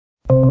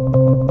Y'all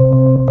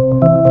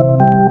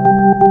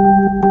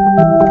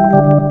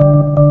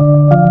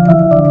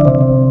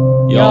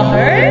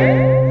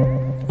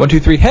heard? 1, 2,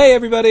 3. Hey,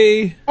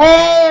 everybody!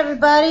 Hey,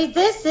 everybody.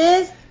 This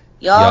is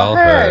Y'all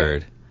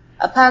Heard,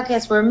 a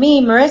podcast where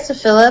me, Marissa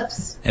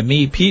Phillips, and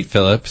me, Pete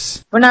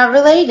Phillips, we're not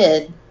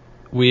related.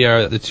 We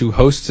are the two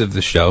hosts of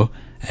the show,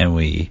 and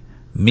we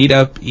meet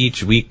up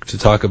each week to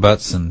talk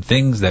about some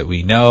things that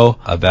we know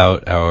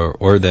about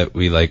or that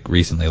we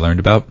recently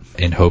learned about,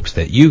 in hopes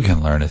that you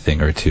can learn a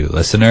thing or two,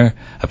 listener,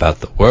 about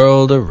the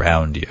world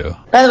around you.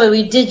 By the way,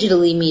 we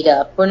digitally meet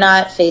up. We're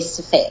not face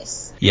to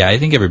face. Yeah, I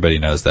think everybody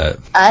knows that.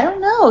 I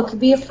don't know. It could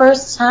be a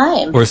first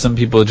time. Or some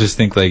people just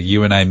think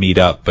you and I meet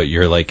up, but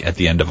you're at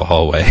the end of a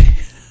hallway.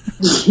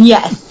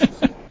 Yes.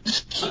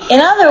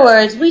 In other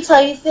words, we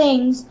tell you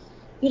things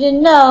you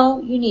didn't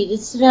know you needed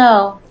to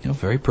know.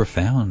 Very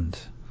profound.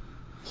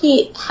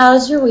 Pete,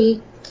 how's your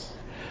week?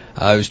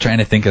 I was trying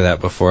to think of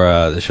that before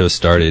the show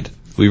started.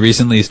 We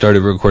recently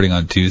started recording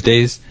on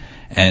Tuesdays,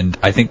 and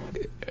I think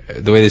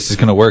the way this is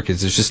going to work is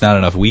there's just not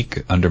enough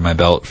week under my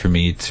belt for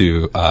me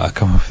to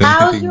come up with anything great.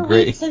 How's your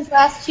week since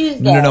last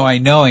Tuesday? No, I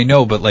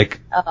know, but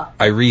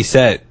I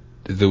reset.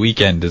 The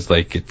weekend is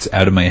it's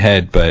out of my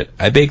head, but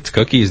I baked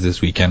cookies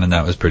this weekend, and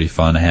that was pretty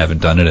fun. I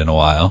haven't done it in a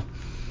while.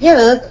 Yeah,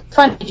 they look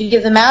fun. Did you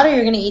give them out, or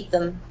you're going to eat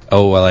them?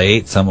 Oh, well, I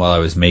ate some while I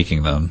was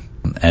making them,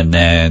 and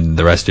then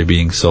the rest are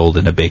being sold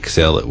in a bake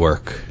sale at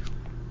work.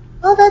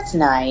 Oh, that's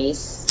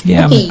nice.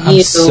 Yeah,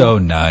 I'm so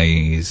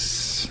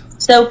nice.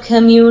 So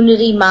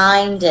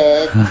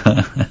community-minded.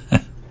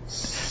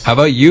 How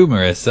about you,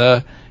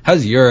 Marissa?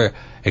 How's your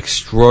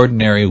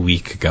extraordinary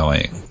week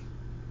going?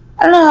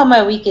 I don't know how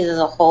my week is as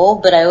a whole,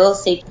 but I will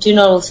say two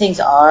notable things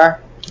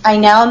are I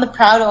now am the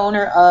proud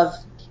owner of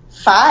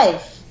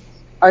 5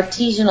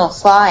 artisanal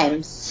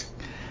slimes.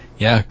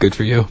 Yeah, good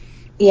for you.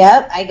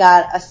 Yep, I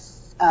got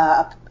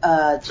a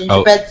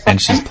gingerbread slime.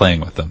 And she's playing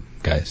with them,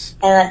 guys.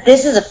 And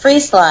this is a free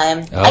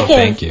slime. Oh, I can't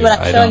thank even see you. what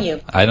I'm showing you.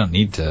 I don't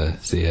need to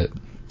see it.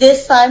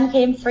 This slime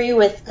came free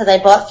because I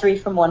bought 3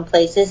 from one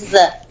place. This is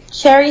a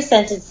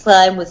cherry-scented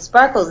slime with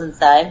sparkles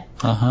inside.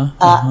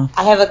 I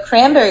have a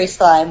cranberry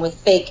slime with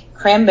fake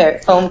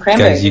foam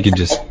cranberry. Guys, you can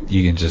just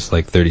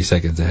 30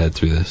 seconds ahead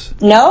through this.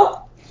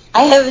 No,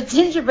 I have a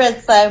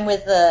gingerbread slime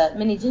with a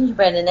mini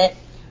gingerbread in it.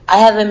 I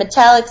have a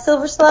metallic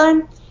silver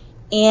slime,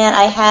 and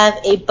I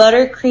have a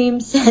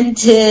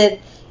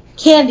buttercream-scented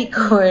candy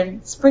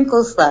corn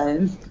sprinkle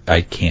slime. I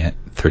can't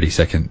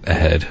 30-second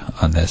ahead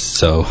on this,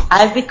 so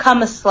I've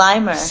become a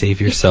slimer. Save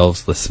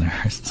yourselves,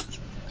 listeners.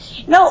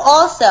 No,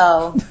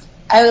 also,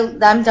 I'm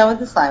done with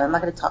the slime. I'm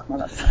not going to talk more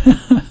about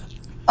slime.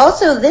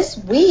 Also, this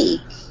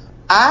week,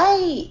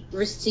 I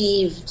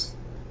received,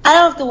 I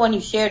don't know if the one you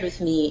shared with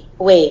me,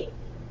 wait,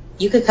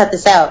 you could cut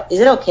this out.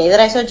 Is it okay that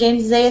I saw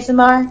James's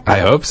ASMR? I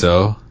hope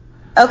so.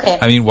 Okay.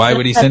 I mean, why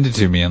would he send it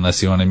to me unless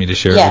he wanted me to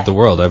share it with the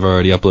world? I've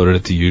already uploaded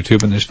it to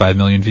YouTube and there's 5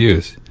 million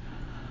views.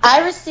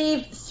 I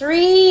received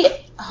 3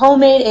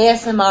 homemade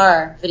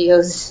ASMR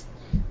videos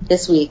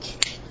this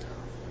week.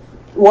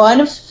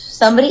 One of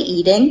somebody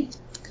eating,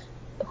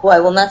 who I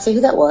will not say who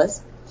that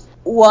was.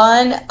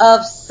 One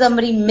of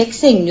somebody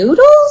mixing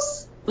noodles?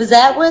 Was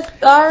that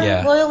what our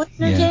loyal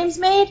listener James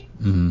made?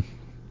 Mm-hmm.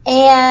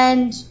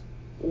 And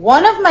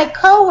one of my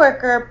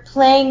coworker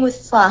playing with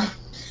slime.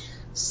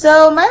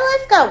 So my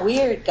life got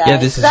weird, guys. Yeah,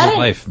 this is your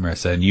life,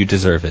 Marissa, and you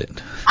deserve it.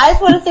 I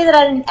just want to say that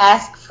I didn't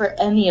ask for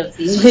any of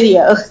these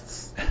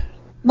videos.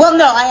 Well,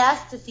 no, I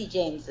asked to see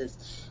James's.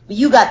 But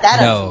you got that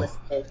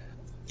unsolicited.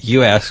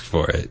 You asked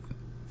for it.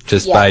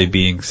 Just by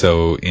being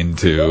so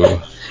into...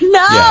 No!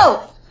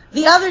 Yeah.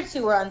 The other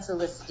 2 were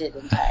unsolicited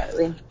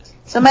entirely.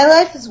 So my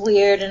life is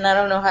weird, and I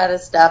don't know how to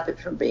stop it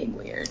from being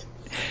weird.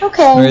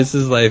 Okay.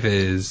 Marissa's life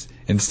is,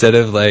 instead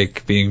of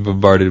being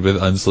bombarded with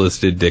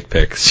unsolicited dick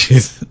pics,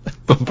 she's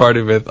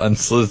bombarded with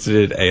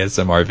unsolicited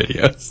ASMR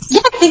videos.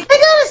 Yeah, I think I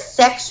got a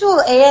sexual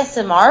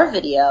ASMR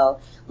video.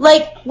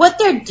 What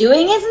they're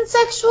doing isn't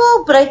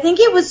sexual, but I think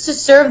it was to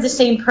serve the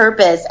same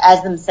purpose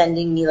as them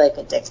sending me, a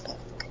dick pic.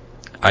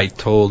 I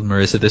told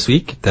Marissa this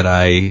week that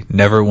I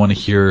never want to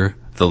hear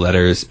the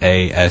letters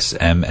A, S,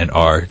 M, and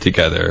R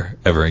together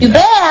ever again.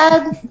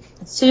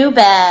 Too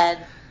bad.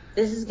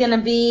 This is going to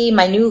be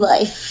my new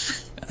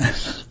life.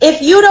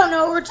 If you don't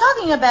know what we're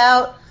talking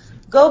about,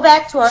 go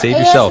back to our Save ASMR...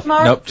 yourself.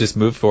 Nope, just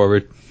move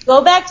forward.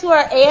 Go back to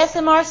our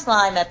ASMR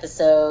slime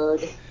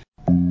episode.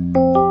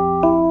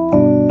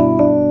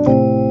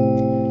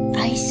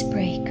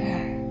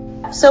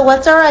 Icebreaker. So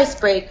what's our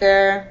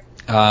icebreaker?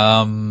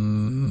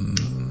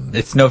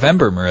 It's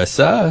November,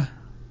 Marissa.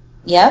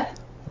 Yep.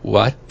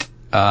 What?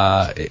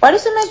 Why do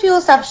sometimes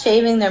people stop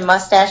shaving their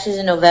mustaches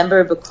in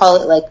November but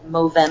call it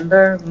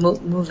Movember?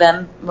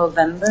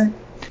 Movember?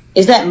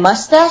 Is that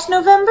mustache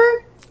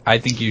November? I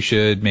think you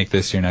should make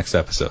this your next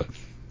episode.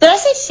 Did I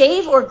say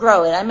shave or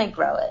grow it? I meant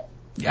grow it.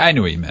 Yeah, I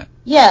knew what you meant.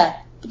 Yeah.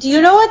 Do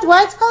you know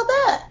why it's called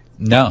that?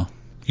 No.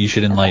 You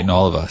should enlighten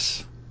all of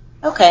us.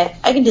 Okay.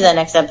 I can do that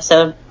next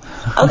episode.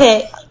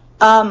 Okay.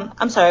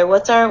 I'm sorry.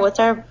 What's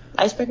our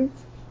icebreaker?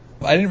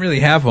 I didn't really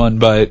have one,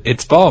 but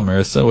it's fall,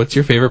 Marissa. What's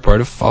your favorite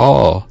part of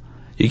fall?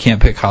 You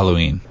can't pick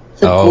Halloween.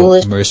 The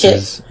ghoulish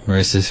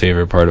Marissa's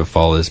favorite part of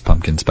fall is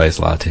pumpkin spice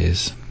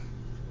lattes.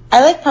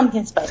 I like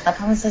pumpkin spice. My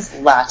pumpkin spice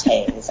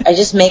lattes. I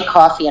just make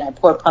coffee and I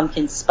pour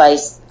pumpkin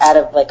spice out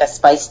of like a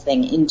spice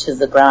thing into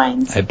the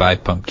grinds. I buy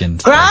pumpkin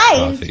spice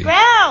coffee.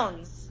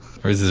 Grounds!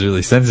 Marissa's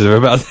really sensitive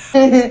about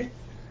that.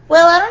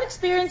 Well, I don't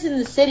experience it in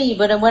the city,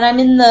 but when I'm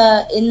in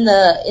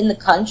the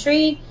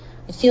country,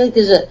 I feel like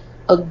there's a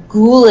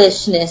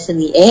ghoulishness in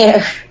the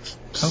air.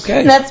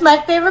 Okay. That's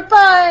my favorite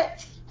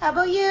part. How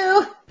about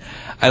you?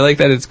 I like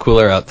that it's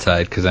cooler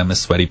outside because I'm a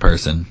sweaty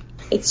person.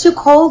 It's too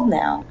cold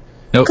now.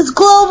 Nope. Because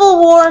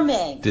global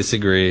warming.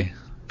 Disagree,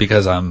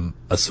 because I'm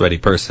a sweaty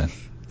person.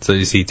 So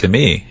you see, to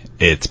me,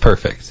 it's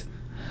perfect.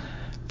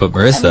 But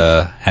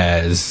Marissa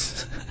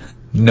has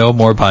no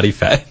more body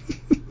fat.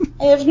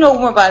 I have no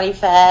more body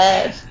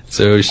fat.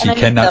 So she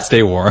cannot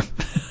stay warm.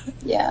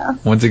 Yeah.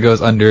 Once it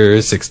goes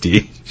under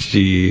 60,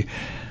 she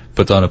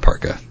puts on a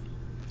parka.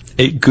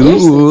 A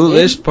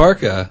ghoulish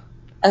parka.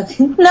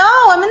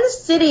 No, I'm in the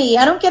city.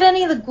 I don't get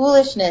any of the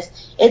ghoulishness.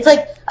 It's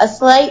like a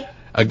slight...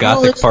 A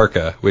gothic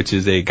parka, which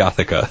is a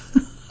gothica.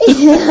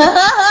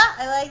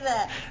 I like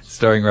that.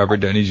 Starring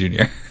Robert Downey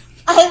Jr.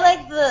 I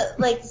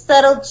like the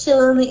subtle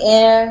chill in the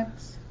air,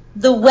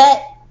 the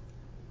wet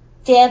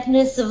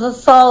dampness of a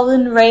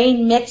fallen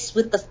rain mixed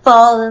with the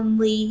fallen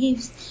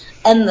leaves,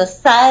 and the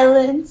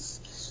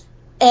silence,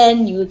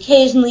 and you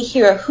occasionally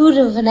hear a hoot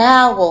of an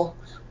owl,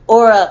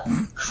 or a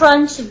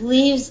crunch of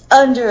leaves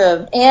under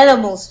an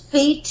animal's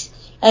feet,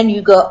 and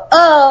you go,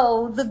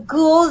 oh, the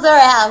ghouls are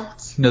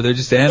out. No, they're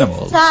just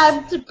animals. It's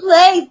time to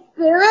play,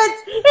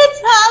 spirits.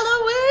 It's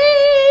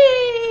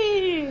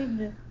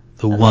Halloween.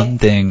 The one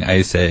thing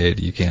I said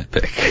you can't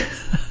pick.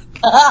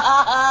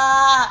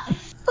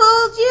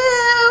 Fooled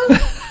you.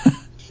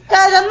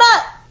 Guys,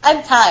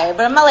 I'm tired,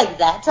 but I'm not like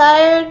that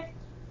tired.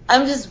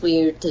 I'm just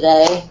weird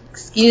today.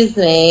 Excuse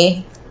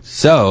me.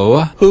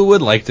 So, who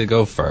would like to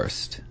go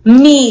first?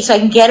 Me, so I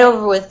can get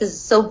over with because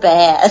it's so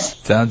bad.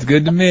 Sounds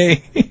good to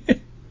me.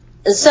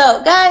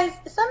 So, guys,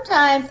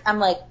 sometimes I'm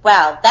like,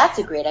 wow, that's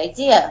a great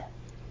idea.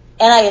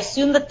 And I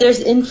assume that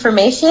there's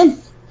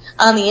information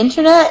on the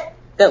internet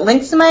that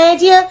links to my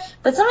idea,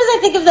 but sometimes I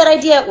think of that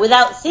idea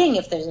without seeing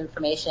if there's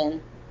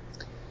information.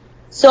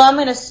 So I'm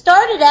going to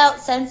start it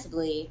out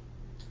sensibly,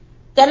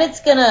 then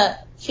it's going to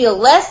feel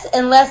less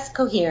and less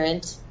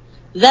coherent,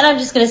 then I'm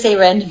just going to say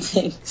random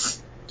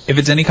things. If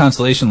it's any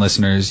consolation,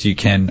 listeners, you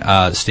can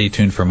stay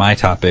tuned for my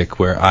topic,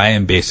 where I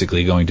am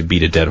basically going to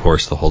beat a dead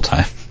horse the whole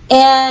time.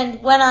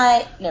 And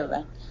never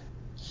mind.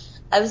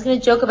 I was going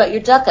to joke about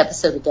your duck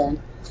episode again.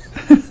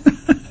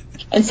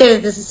 And say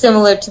that this is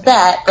similar to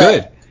that.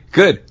 But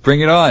Good.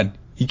 Bring it on.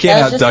 You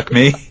can't outduck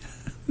me.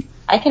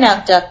 I can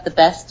outduck the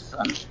best of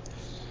them.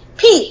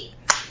 Pete,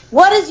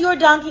 what is your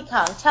Donkey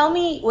Kong? Tell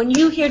me, when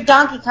you hear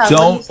Donkey Kong,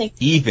 what do you think?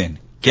 Don't even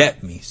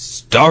get me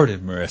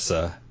started,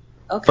 Marissa.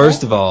 Okay.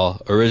 First of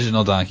all,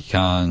 original Donkey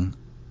Kong,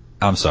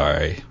 I'm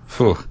sorry.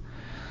 Whew.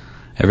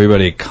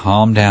 Everybody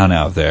calm down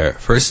out there.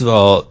 First of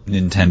all,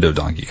 Nintendo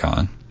Donkey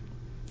Kong.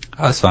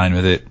 I was fine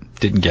with it.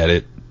 Didn't get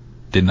it.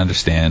 Didn't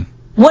understand.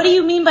 What do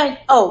you mean by,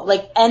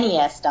 like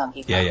NES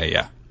Donkey Kong?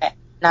 Yeah. Okay.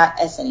 Not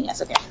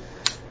SNES, okay.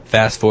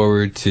 Fast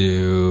forward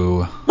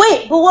to...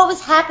 Wait, but what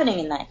was happening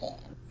in that game?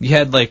 You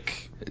had,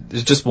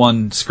 there's just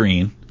one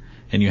screen,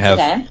 and you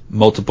have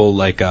multiple,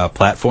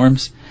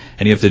 platforms,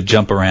 and you have to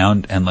jump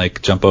around and,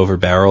 jump over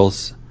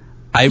barrels.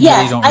 I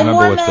really don't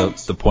remember what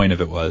the point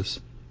of it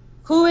was.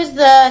 Who is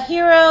the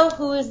hero?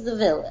 Who is the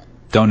villain?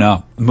 Don't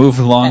know. Move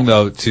along,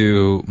 though,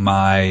 to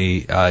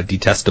my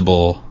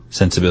detestable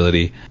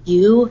sensibility.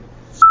 You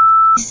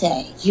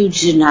say you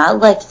do not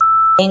like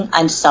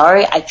I'm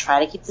sorry, I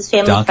try to keep this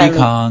family Donkey friendly.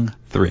 Kong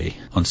 3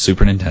 on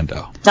Super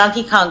Nintendo.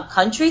 Donkey Kong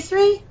Country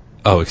 3?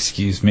 Oh,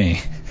 excuse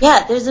me.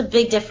 Yeah, there's a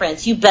big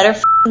difference. You better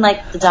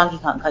like the Donkey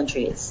Kong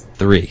Countries.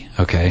 3,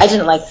 okay. I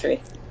didn't like 3.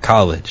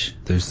 College.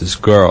 There's this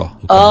girl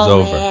who comes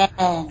over,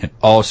 man. and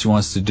all she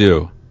wants to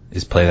do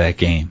is play that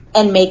game.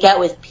 And make out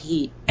with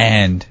Pete.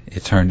 And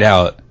it turned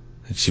out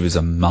that she was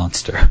a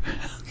monster.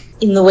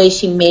 In the way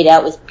she made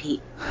out with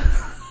Pete.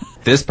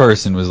 This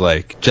person was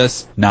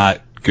just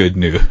not good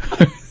news.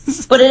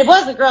 But it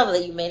was a girl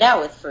that you made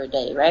out with for a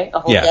day, right? A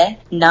whole day?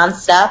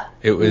 Non-stop?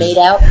 It was made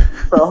out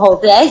for a whole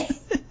day?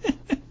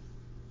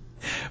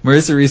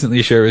 Marissa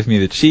recently shared with me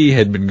that she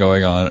had been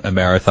going on a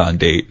marathon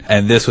date,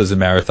 and this was a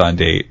marathon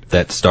date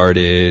that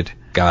started,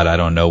 God, I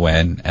don't know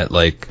when, at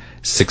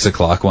 6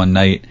 o'clock one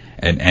night,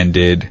 and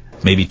ended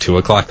maybe 2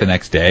 o'clock the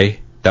next day.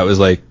 That was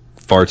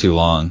far too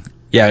long.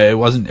 Yeah, it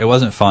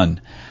wasn't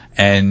fun.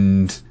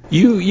 And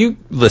you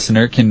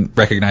listener can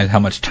recognize how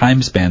much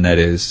time span that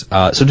is.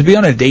 So to be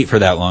on a date for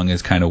that long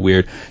is kind of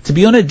weird. To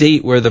be on a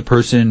date where the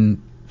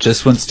person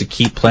just wants to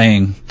keep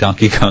playing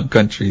Donkey Kong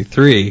Country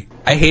 3,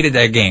 I hated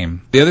that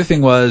game. The other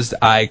thing was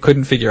I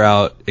couldn't figure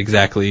out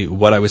exactly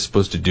what I was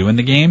supposed to do in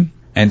the game.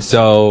 And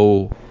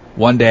so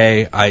one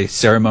day I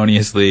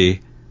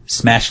ceremoniously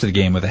smashed the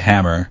game with a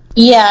hammer.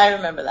 Yeah, I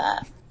remember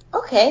that.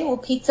 Okay, well,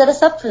 Pete set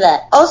us up for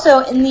that. Also,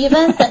 in the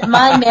event that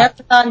my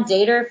marathon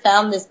dater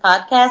found this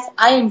podcast,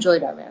 I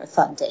enjoyed our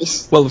marathon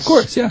date. Well, of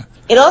course, yeah.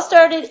 It all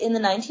started in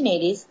the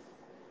 1980s.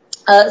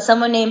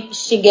 Someone named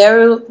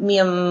Shigeru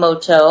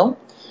Miyamoto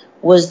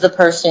was the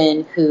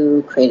person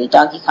who created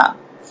Donkey Kong.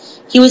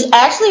 He was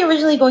actually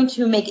originally going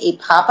to make a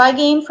Popeye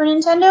game for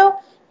Nintendo,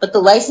 but the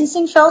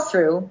licensing fell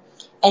through,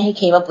 and he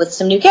came up with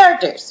some new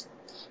characters.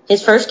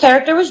 His first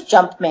character was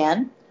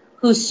Jumpman,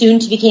 who soon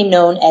became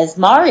known as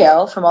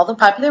Mario from all the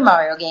popular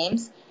Mario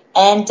games,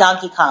 and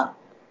Donkey Kong.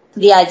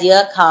 The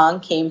idea Kong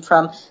came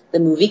from the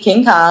movie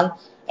King Kong,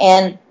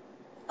 and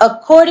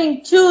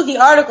according to the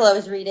article I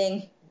was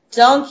reading,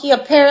 donkey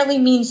apparently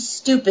means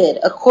stupid,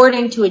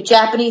 according to a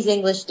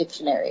Japanese-English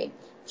dictionary.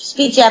 If you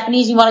speak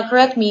Japanese and you want to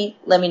correct me,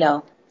 let me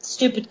know.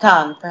 Stupid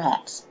Kong,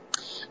 perhaps.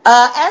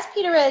 As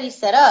Peter already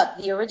set up,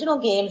 the original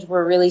games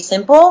were really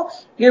simple.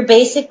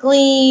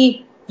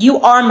 You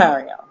are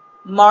Mario.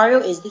 Mario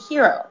is the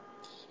hero.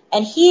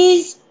 And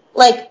he's,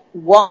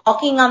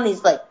 walking on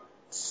these,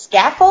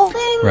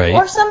 scaffolding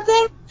or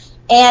something.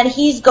 And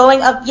he's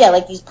going up,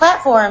 these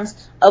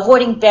platforms,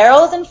 avoiding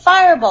barrels and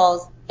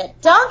fireballs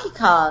that Donkey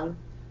Kong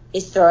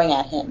is throwing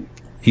at him.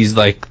 He's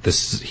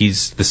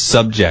he's the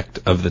subject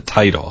of the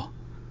title,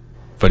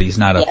 but he's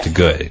not up to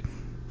good.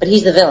 But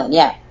he's the villain,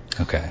 yeah.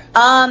 Okay.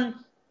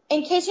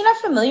 In case you're not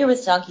familiar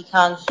with Donkey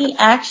Kong, he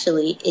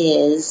actually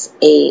is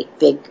a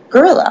big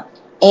gorilla.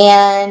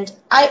 And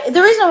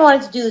the reason I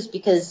wanted to do this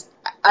because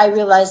I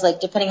realized,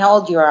 depending how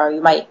old you are,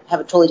 you might have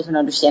a totally different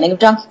understanding of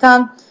Donkey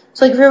Kong.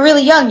 So, if you're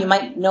really young, you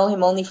might know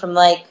him only from,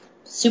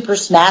 Super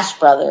Smash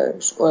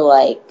Brothers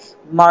or,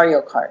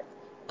 Mario Kart.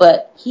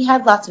 But he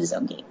had lots of his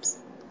own games.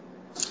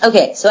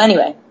 Okay, so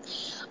anyway.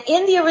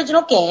 In the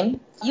original game,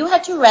 you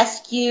had to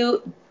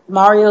rescue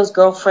Mario's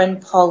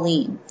girlfriend,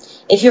 Pauline.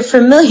 If you're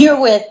familiar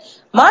with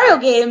Mario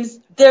games,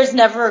 there's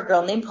never a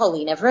girl named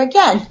Pauline ever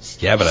again.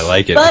 Yeah, but I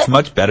like it. It's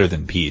much better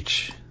than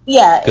Peach.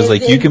 Yeah.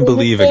 Because, you can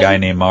believe a guy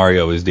named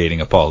Mario is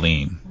dating a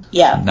Pauline.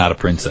 Yeah. Not a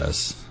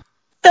princess.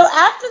 So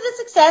after the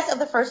success of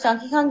the first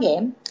Donkey Kong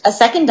game, a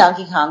second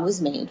Donkey Kong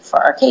was made for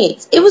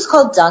arcades. It was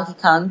called Donkey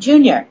Kong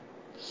Jr.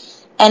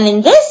 And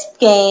in this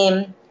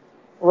game,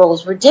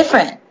 roles were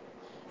different.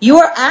 You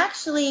are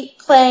actually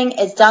playing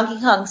as Donkey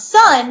Kong's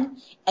son,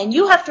 and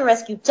you have to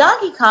rescue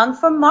Donkey Kong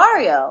from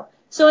Mario.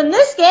 So in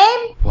this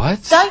game,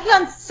 Donkey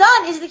Kong's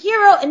son is the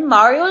hero and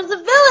Mario is the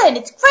villain.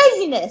 It's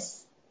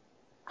craziness.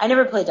 I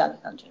never played Donkey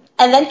Kong Jr.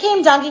 And then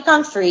came Donkey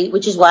Kong 3,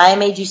 which is why I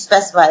made you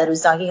specify that it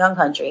was Donkey Kong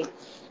Country.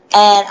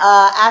 And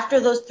after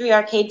those 3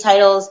 arcade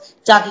titles,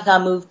 Donkey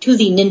Kong moved to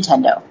the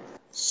Nintendo.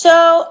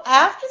 So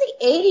after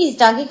the 80s,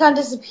 Donkey Kong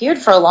disappeared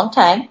for a long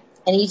time,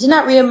 and he did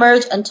not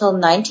reemerge until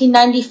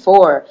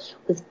 1994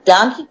 with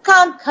Donkey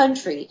Kong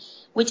Country,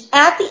 which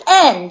at the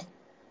end,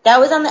 that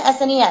was on the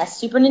SNES,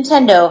 Super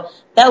Nintendo.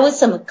 That was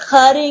some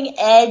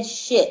cutting-edge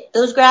shit.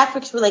 Those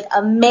graphics were,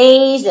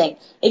 amazing.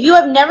 If you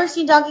have never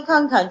seen Donkey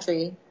Kong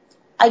Country,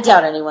 I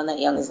doubt anyone that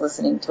young is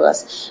listening to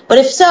us. But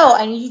if so,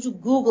 I need you to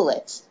Google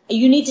it.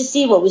 You need to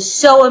see what was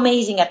so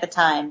amazing at the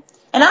time.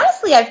 And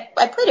honestly, I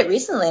played it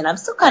recently, and I'm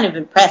still kind of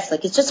impressed.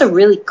 It's just a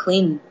really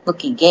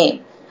clean-looking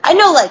game. I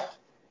know,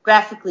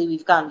 graphically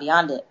we've gone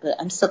beyond it, but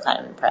I'm still kind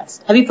of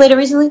impressed. Have you played it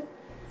recently?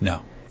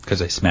 No,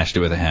 because I smashed it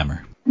with a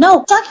hammer.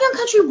 No, Donkey Kong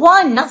Country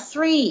 1, not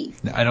 3.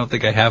 I don't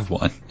think I have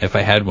one. If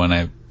I had one,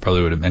 I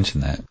probably would have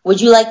mentioned that. Would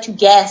you like to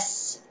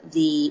guess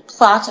the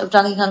plot of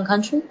Donkey Kong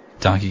Country?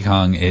 Donkey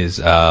Kong is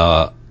in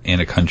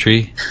a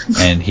country,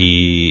 and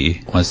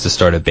he wants to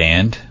start a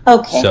band.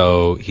 Okay.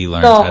 So he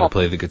learns how to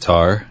play the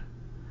guitar,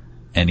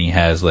 and he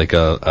has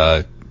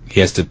he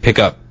has to pick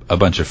up a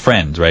bunch of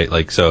friends,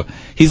 right? So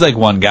he's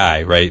one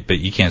guy, right? But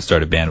you can't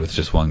start a band with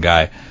just one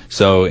guy.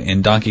 So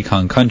in Donkey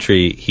Kong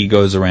Country, he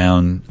goes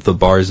around the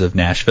bars of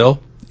Nashville,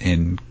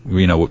 in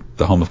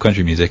the home of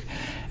country music,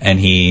 and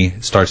he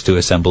starts to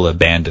assemble a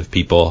band of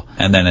people,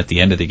 and then at the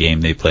end of the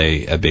game, they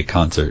play a big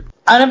concert.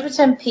 I'm gonna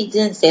pretend Pete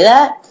didn't say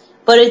that,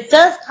 but it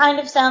does kind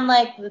of sound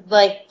like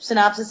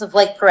synopsis of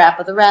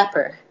Parappa the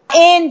Rapper.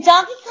 In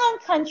Donkey Kong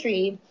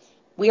Country,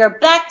 we are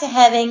back to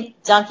having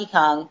Donkey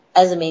Kong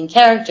as a main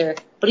character,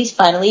 but he's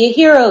finally a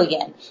hero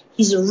again.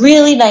 He's a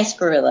really nice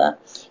gorilla.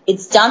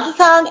 It's Donkey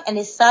Kong and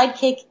his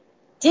sidekick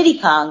Diddy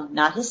Kong,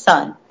 not his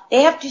son.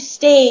 They have to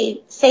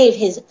save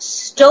his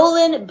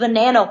stolen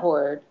banana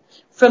hoard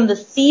from the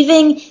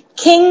thieving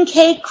King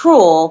K.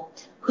 Krool,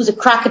 who's a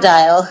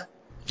crocodile.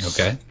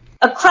 Okay.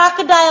 A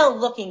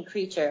crocodile-looking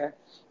creature,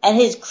 and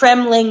his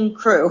Kremling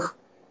crew.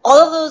 All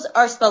of those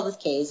are spelled with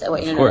K's, I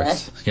want you to know that.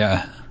 Of course,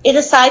 yeah. It's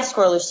a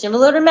side-scroller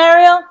similar to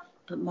Mario,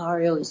 but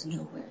Mario is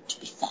nowhere to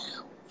be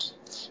found.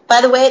 By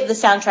the way, the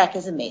soundtrack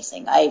is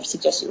amazing. I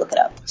suggest you look it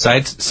up.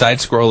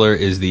 Side-scroller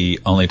is the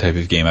only type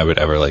of game I would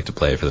ever like to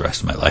play for the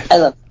rest of my life. I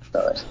love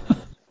side-scrollers.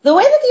 The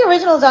way that the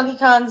original Donkey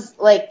Kongs,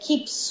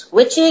 keep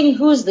switching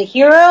who's the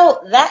hero,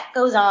 that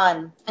goes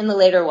on in the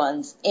later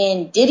ones.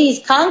 In Diddy's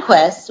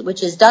Conquest,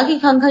 which is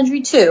Donkey Kong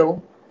Country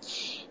 2,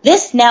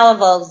 this now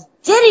involves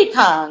Diddy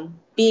Kong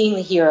being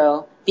the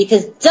hero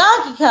because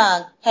Donkey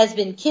Kong has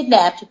been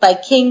kidnapped by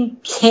King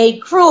K.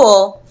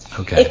 Rool.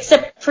 Okay.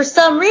 Except for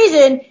some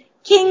reason,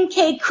 King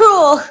K.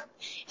 Rool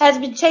has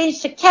been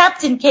changed to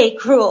Captain K.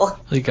 Rool.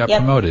 He got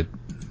promoted.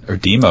 Or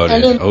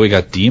demoted. He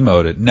got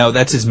demoted. No,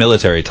 that's his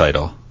military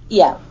title.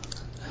 Yeah.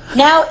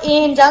 Now,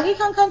 in Donkey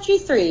Kong Country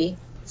 3,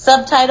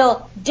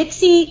 subtitle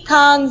Dixie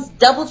Kong's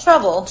Double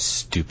Trouble.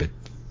 Stupid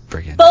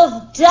friggin'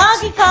 both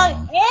Donkey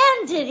Kong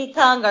and Diddy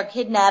Kong are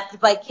kidnapped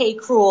by K.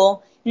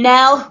 Rool,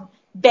 now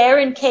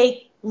Baron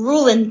K.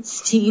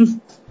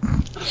 Roolenstein.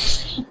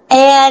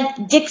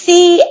 And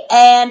Dixie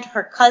and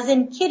her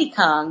cousin Kiddy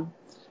Kong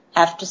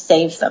have to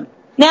save them.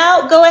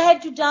 Now, go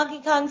ahead to Donkey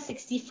Kong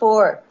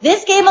 64.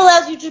 This game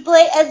allows you to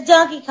play as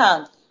Donkey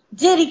Kong,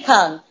 Diddy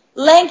Kong,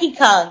 Lanky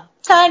Kong,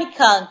 Tiny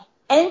Kong,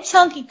 and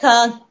Chunky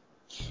Kong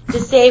to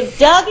save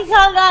Donkey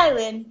Kong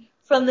Island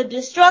from the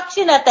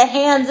destruction at the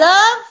hands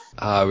of...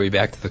 Are we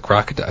back to the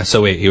crocodile?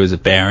 So wait, he was a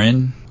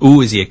baron?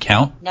 Ooh, is he a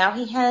count? Now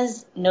he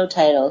has no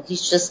title.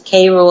 He's just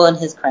K. Rool and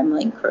his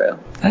Kremlin crew.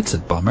 That's a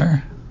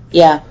bummer.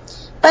 Yeah.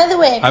 By the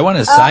way... I want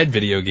a side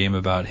video game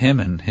about him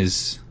and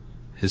his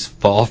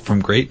fall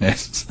from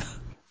greatness.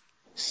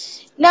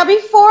 Now,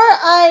 before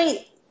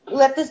I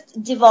let this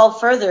devolve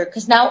further,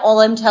 because now all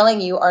I'm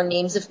telling you are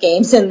names of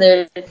games and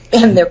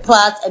their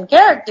plots and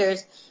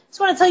characters, I just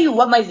want to tell you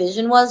what my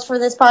vision was for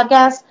this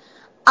podcast.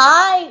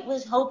 I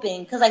was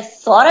hoping, because I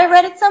thought I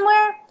read it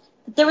somewhere,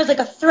 that there was like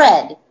a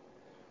thread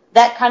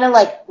that kind of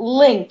like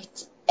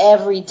linked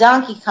every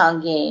Donkey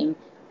Kong game,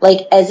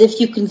 like as if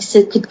you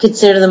could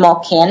consider them all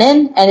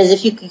canon, and as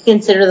if you could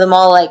consider them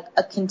all like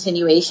a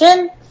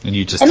continuation. And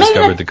you just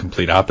discovered the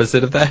complete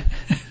opposite of that?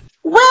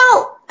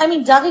 Well, I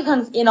mean, Donkey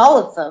Kong's in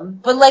all of them,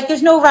 but like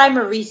there's no rhyme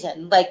or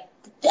reason. Like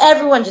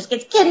everyone just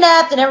gets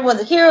kidnapped and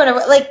everyone's a hero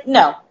and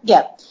no.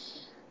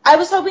 I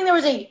was hoping there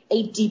was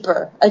a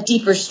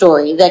deeper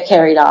story that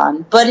carried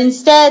on, but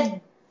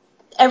instead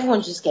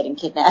everyone's just getting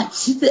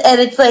kidnapped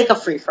and it's like a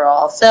free for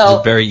all. So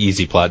it's a very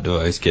easy plot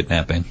device,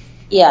 kidnapping.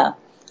 Yeah.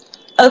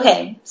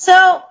 Okay,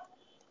 so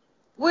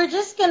we're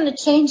just going to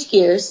change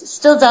gears,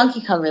 still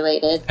Donkey Kong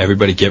related.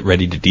 Everybody get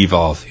ready to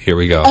devolve. Here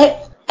we go.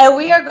 And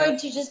we are going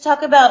to just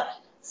talk about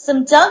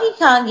some Donkey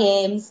Kong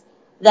games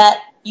that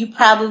you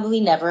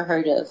probably never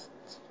heard of.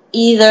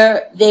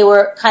 Either they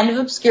were kind of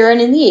obscure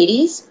and in the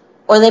 80s,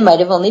 or they might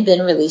have only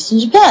been released in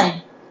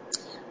Japan.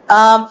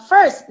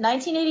 First,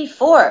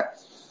 1984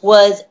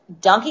 was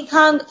Donkey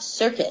Kong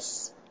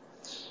Circus.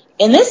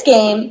 In this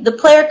game, the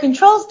player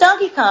controls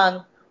Donkey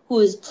Kong, who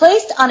is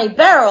placed on a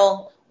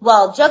barrel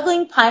while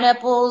juggling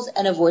pineapples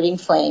and avoiding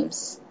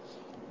flames.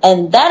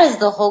 And that is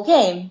the whole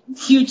game.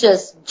 You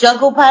just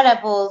juggle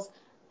pineapples.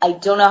 I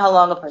don't know how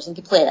long a person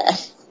can play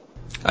that.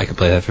 I could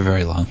play that for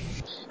very long.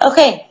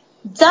 Okay,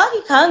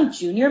 Donkey Kong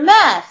Junior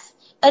Math,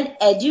 an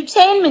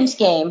edutainment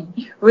game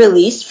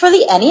released for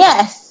the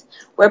NES,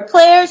 where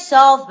players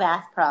solve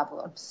math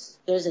problems.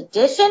 There's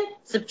addition,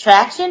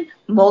 subtraction,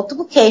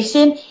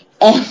 multiplication,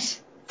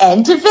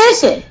 and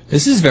division.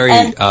 This is very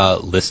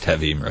list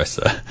heavy,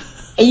 Marissa.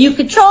 And you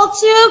control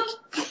two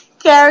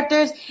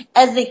characters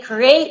as they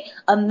create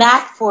a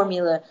math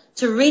formula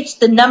to reach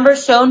the number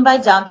shown by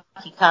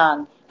Donkey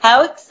Kong.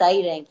 How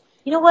exciting.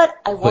 You know what?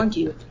 I warned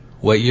you.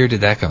 What year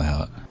did that come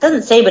out? It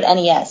doesn't say, but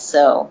NES,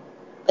 so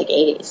like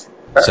 80s.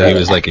 So he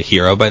was like a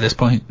hero by this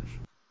point?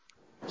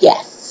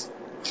 Yes.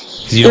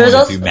 Because you don't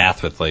want to do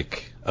math with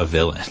like a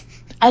villain.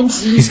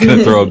 He's going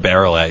to throw a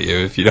barrel at you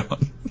if you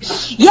don't.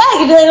 Yeah, you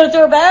can be like, I'm going to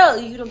throw a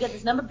barrel. You don't get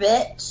this number,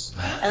 bitch.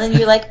 And then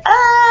you're like,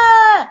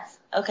 ah!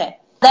 Okay.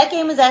 That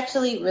game was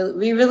actually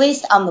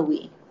re-released on the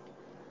Wii.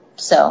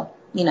 So,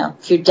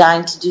 if you're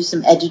dying to do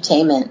some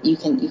edutainment, you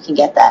can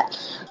get that.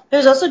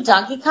 There's also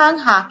Donkey Kong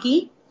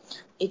Hockey.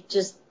 It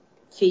just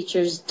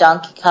features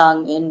Donkey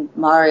Kong and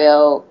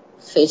Mario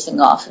facing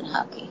off in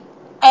hockey.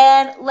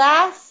 And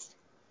last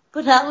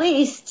but not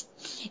least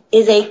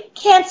is a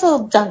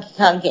canceled Donkey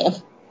Kong game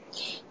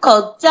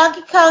called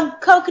Donkey Kong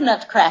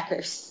Coconut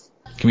Crackers.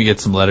 Can we get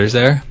some letters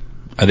there?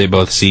 Are they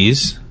both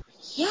C's?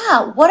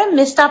 Yeah, what a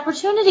missed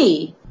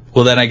opportunity.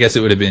 Well, then I guess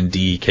it would have been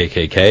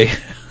DKKK.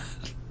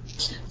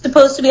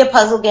 Supposed to be a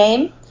puzzle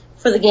game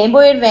for the Game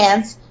Boy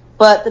Advance,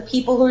 but the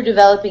people who were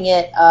developing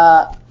it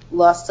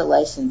lost a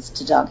license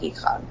to Donkey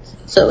Kong,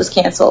 so it was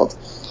canceled.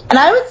 And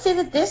I would say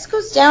that this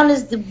goes down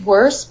as the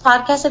worst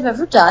podcast I've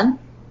ever done,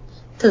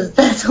 because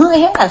that's all I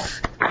have.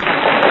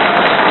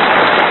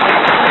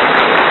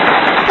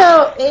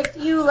 So if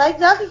you like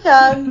Donkey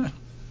Kong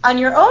on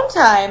your own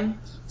time,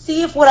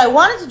 see if what I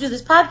wanted to do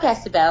this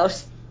podcast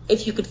about,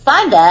 if you could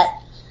find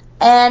that,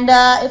 and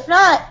if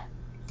not,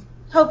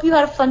 hope you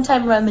had a fun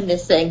time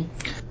reminiscing.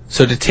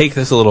 So to take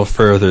this a little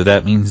further,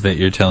 that means that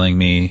you're telling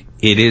me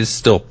it is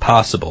still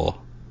possible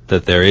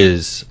that there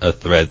is a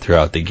thread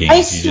throughout the game.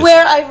 I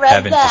swear I read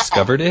that. Haven't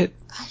discovered it?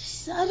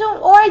 I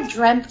don't, or I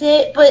dreamt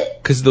it,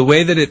 but... Because the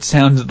way that it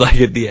sounded like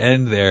at the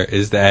end there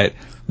is that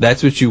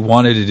that's what you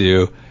wanted to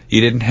do,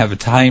 you didn't have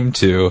time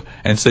to,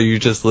 and so you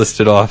just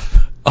listed off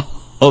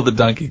all the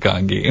Donkey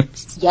Kong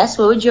games. Yes,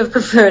 what would you have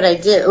preferred I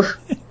do?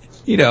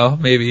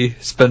 Maybe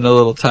spend a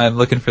little time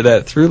looking for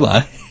that through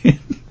line.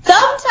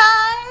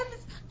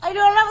 Sometimes I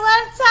don't have a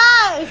lot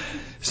of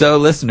time. So,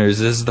 listeners,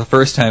 this is the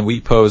first time we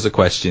pose a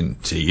question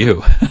to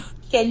you.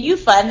 Can you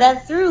find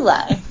that through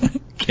line?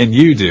 Can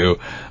you do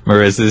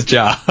Marissa's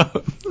job?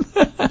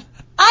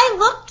 I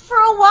looked for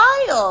a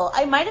while.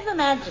 I might have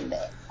imagined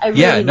it. I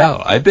really Yeah,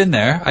 no, I've been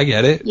there. I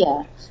get it.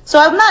 Yeah. So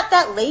I'm not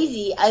that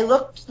lazy. I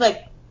looked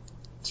like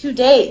 2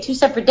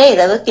 separate days.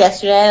 I looked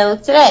yesterday and I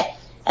looked today.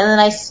 And then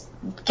I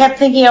kept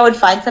thinking I would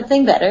find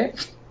something better,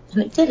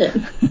 and it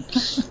didn't.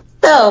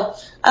 So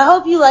I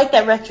hope you like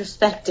that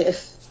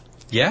retrospective.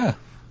 Yeah.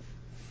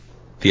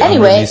 The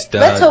Anyway, unreleased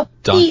let's hope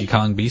Donkey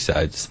Kong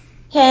B-sides.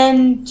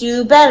 Can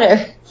do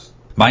better.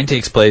 Mine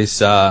takes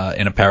place in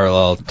a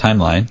parallel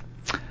timeline.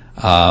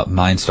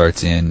 Mine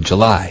starts in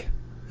July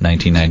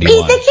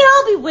 1991. They can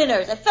all be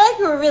winners. I felt like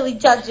you were really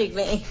judging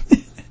me.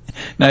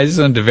 No, I just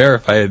wanted to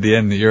verify at the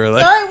end that you were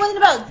like... Sorry, it wasn't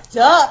about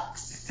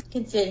ducks.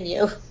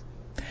 Continue.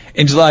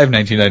 In July of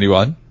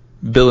 1991,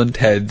 Bill and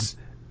Ted's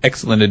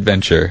Excellent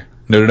Adventure...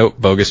 No,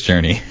 Bogus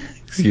Journey.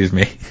 Excuse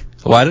me.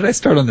 Why did I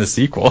start on the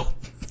sequel?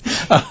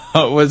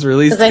 Was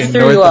released in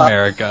North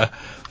America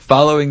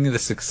following the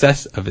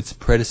success of its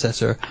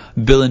predecessor,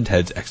 Bill and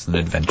Ted's Excellent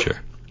Adventure.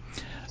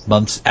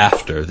 Months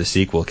after the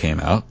sequel came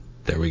out,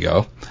 there we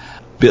go,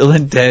 Bill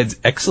and Ted's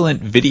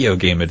Excellent Video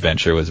Game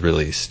Adventure was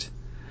released.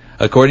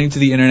 According to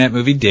the Internet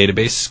Movie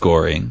Database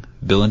scoring,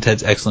 Bill and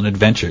Ted's Excellent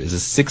Adventure is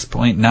a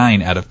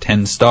 6.9 out of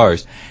 10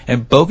 stars,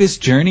 and Bogus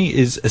Journey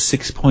is a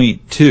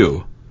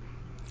 6.2,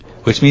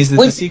 which means that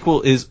the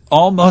sequel is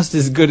almost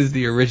as good as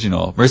the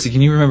original. Mercy,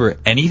 can you remember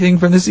anything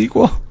from the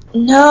sequel?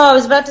 No, I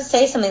was about to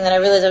say something, then I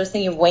realized I was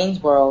thinking of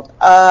Wayne's World.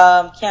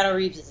 Keanu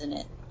Reeves is in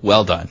it.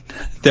 Well done.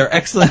 Their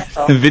excellent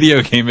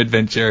video game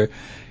adventure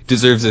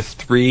deserves a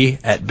 3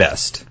 at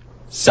best.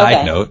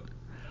 Side note,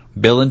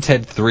 Bill and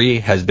Ted 3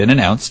 has been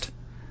announced,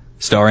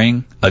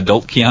 starring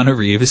adult Keanu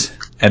Reeves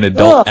and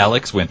adult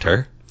Alex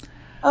Winter.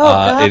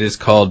 God. It is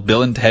called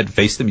Bill and Ted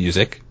Face the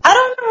Music. I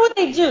don't remember what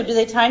they do. Do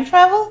they time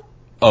travel?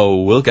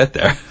 Oh, we'll get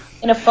there.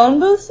 In a phone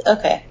booth?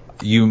 Okay.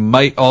 You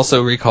might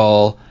also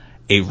recall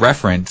a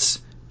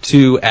reference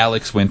to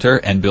Alex Winter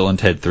and Bill and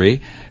Ted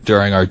 3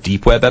 during our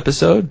Deep Web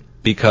episode,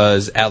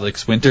 because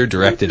Alex Winter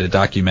directed a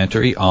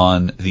documentary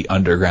on the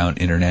underground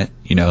internet,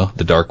 you know,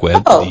 the dark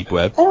web, the deep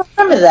web. I don't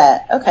remember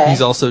that. Okay.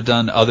 He's also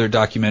done other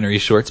documentary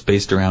shorts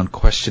based around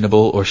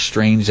questionable or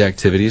strange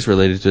activities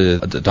related to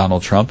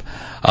Donald Trump.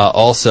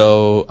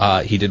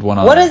 He did one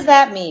on... What does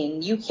that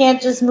mean? You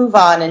can't just move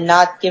on and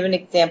not give an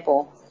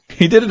example.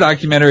 He did a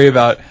documentary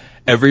about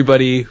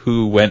everybody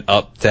who went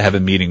up to have a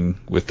meeting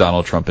with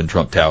Donald Trump in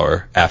Trump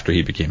Tower after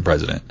he became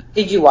president.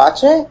 Did you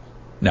watch it?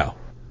 No.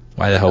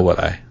 Why the hell would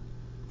I?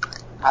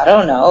 I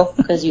don't know,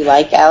 because you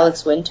like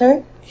Alex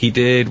Winter? He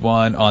did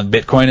one on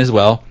Bitcoin as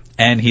well,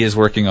 and he is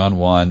working on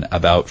one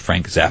about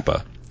Frank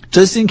Zappa.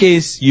 Just in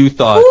case you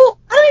thought... I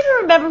don't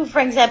even remember who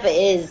Frank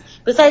Zappa is,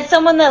 besides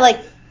someone that,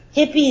 like,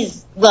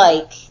 hippies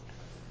like.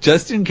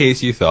 Just in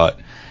case you thought,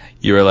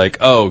 you were like,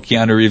 oh,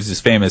 Keanu Reeves is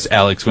famous,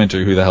 Alex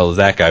Winter, who the hell is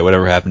that guy?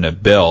 Whatever happened to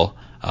Bill?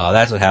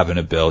 That's what happened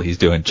to Bill. He's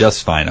doing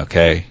just fine,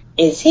 okay?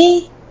 Is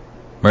he?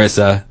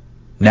 Marissa,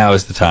 now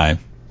is the time.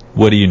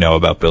 What do you know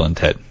about Bill and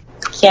Ted?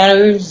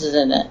 Keanu Reeves is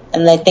in it.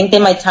 And I think they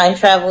might time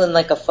travel in,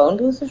 like, a phone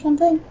booth or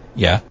something?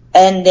 Yeah.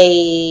 And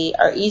they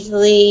are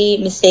easily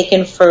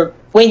mistaken for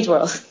Wayne's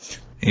World.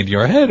 In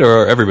your head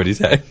or everybody's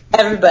head?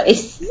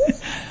 Everybody's.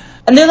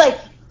 And they're like,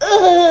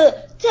 ugh,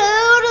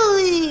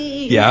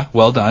 totally. Yeah,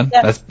 well done.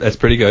 Yep. That's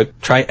pretty good.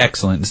 Try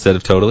excellent instead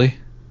of totally.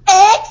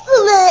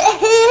 Excellent.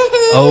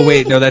 Oh,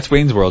 wait, no, that's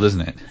Wayne's World,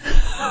 isn't it?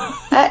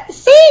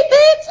 See,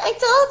 bitch, I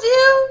told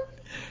you.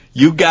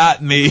 You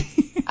got me.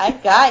 I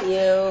got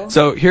you.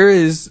 So here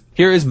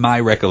is my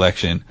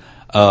recollection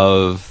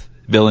of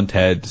Bill and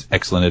Ted's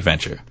Excellent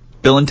Adventure.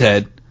 Bill and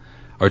Ted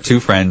are two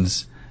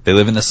friends. They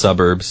live in the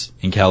suburbs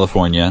in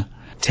California.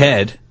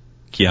 Ted,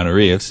 Keanu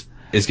Reeves,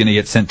 is going to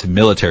get sent to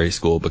military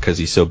school because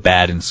he's so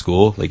bad in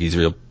school. Like, he's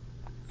real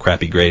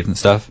crappy grades and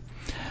stuff.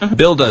 Mm-hmm.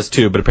 Bill does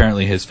too, but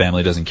apparently his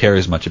family doesn't care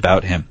as much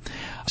about him.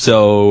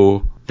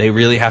 So they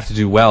really have to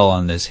do well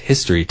on this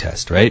history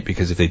test, right?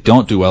 Because if they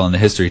don't do well on the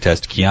history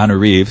test, Keanu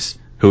Reeves,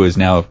 who is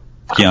now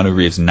Keanu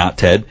Reeves, not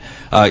Ted,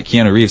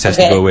 Keanu Reeves has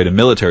to go away to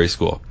military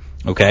school.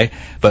 Okay?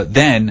 But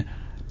then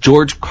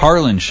George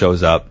Carlin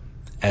shows up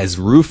as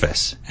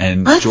Rufus,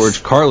 and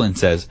George Carlin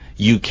says,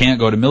 you can't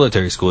go to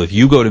military school. If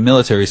you go to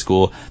military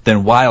school,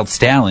 then Wild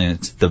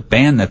Stallions, the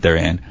band that they're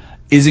in,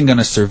 isn't going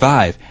to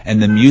survive, and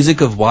the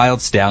music of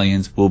Wild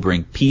Stallions will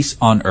bring peace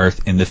on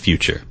Earth in the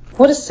future.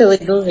 What a silly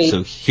movie.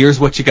 So here's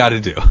what you got to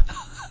do.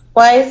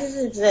 Why does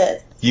this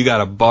exist? You got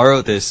to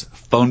borrow this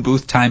phone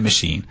booth time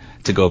machine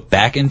to go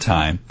back in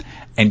time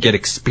and get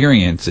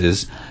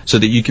experiences so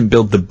that you can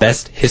build the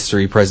best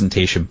history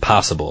presentation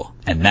possible,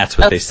 and that's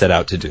what they set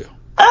out to do.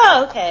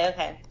 Oh,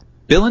 okay.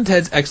 Bill and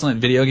Ted's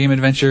Excellent Video Game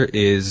Adventure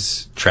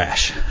is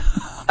trash.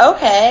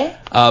 Okay.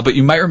 But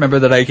you might remember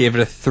that I gave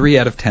it a 3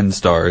 out of 10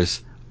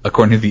 stars,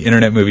 according to the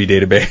Internet Movie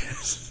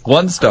Database.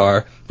 1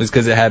 star was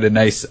because it had a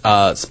nice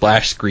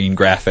splash screen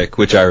graphic,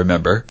 which I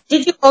remember.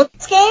 Did you own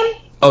this game?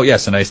 Oh,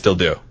 yes, and I still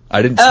do.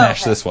 I didn't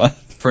smash this one.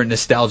 for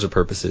nostalgia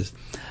purposes.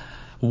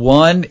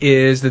 One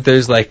is that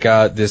there's like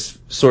this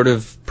sort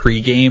of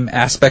pre-game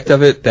aspect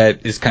of it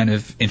that is kind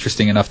of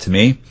interesting enough to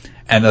me.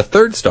 And the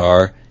third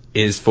star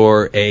is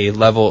for a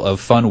level of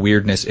fun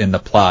weirdness in the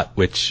plot,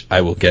 which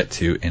I will get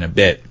to in a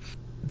bit.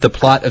 The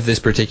plot of this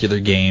particular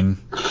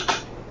game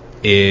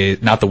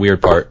is not the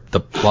weird part. The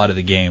plot of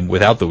the game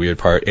without the weird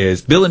part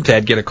is Bill and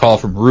Ted get a call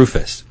from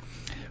Rufus,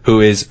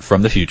 who is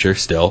from the future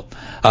still.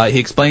 He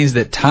explains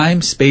that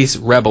time-space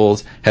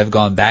rebels have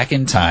gone back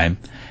in time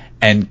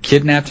and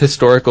kidnapped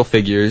historical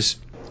figures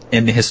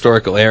in the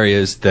historical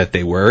areas that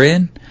they were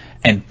in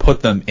and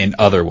put them in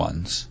other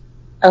ones.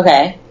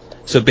 Okay.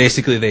 So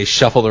basically they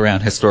shuffled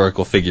around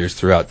historical figures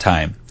throughout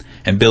time.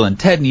 And Bill and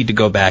Ted need to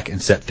go back and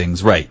set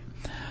things right.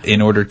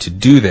 In order to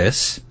do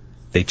this,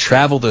 they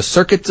travel the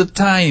circuits of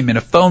time in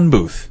a phone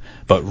booth.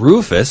 But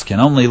Rufus can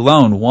only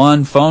loan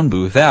one phone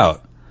booth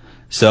out.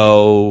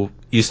 So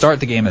you start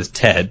the game as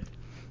Ted,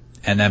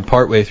 and then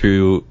partway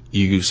through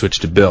you switch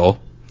to Bill.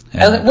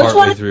 And okay, which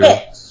one is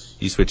it?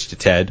 You switch to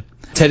Ted.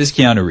 Ted is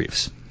Keanu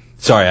Reeves.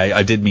 Sorry,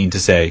 I did mean to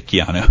say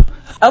Keanu.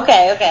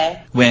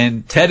 Okay.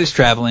 When Ted is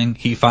traveling,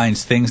 he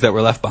finds things that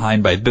were left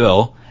behind by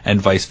Bill,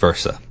 and vice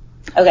versa.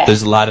 Okay.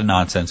 There's a lot of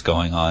nonsense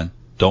going on.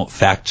 Don't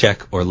fact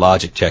check or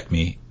logic check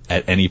me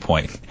at any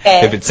point.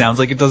 Okay. If it sounds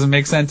like it doesn't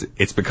make sense,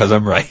 it's because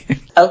I'm right.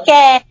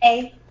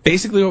 Okay.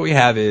 Basically what we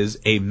have is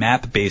a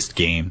map-based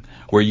game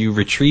where you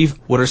retrieve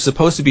what are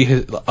supposed to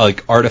be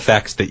like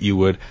artifacts that you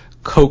would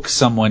coax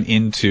someone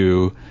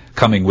into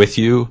coming with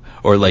you,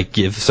 or like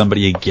give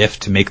somebody a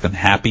gift to make them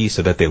happy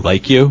so that they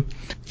like you.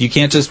 You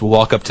can't just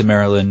walk up to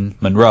Marilyn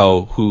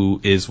Monroe,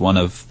 who is one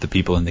of the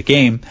people in the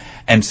game,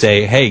 and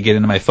say, hey, get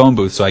into my phone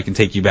booth so I can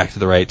take you back to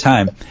the right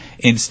time.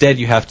 Instead,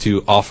 you have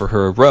to offer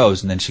her a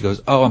rose, and then she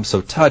goes, oh, I'm so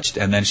touched,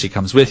 and then she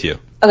comes with you.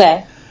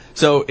 Okay.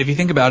 So if you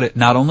think about it,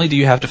 not only do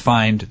you have to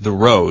find the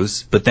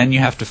rose, but then you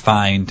have to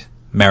find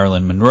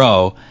Marilyn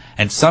Monroe,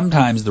 and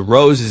sometimes the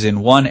rose is in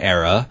one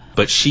era,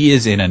 but she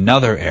is in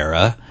another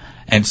era.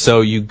 And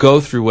so you go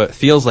through what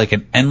feels like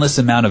an endless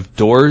amount of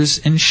doors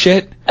and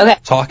shit, okay,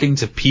 talking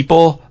to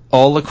people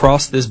all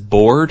across this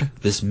board,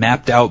 this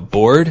mapped out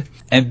board,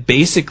 and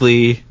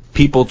basically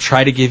people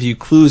try to give you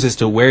clues as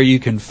to where you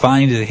can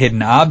find the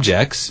hidden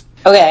objects.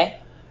 Okay.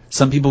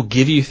 Some people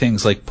give you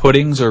things like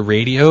puddings or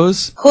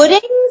radios.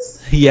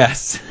 Puddings?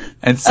 Yes.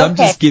 And some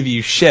just give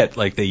you shit,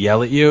 like they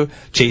yell at you,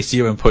 chase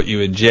you, and put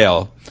you in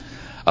jail.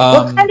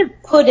 What kind of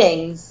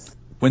puddings?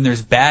 When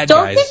there's bad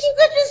Don't guys... think you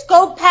could just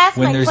go past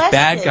when my there's question.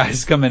 bad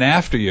guys coming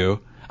after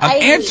you...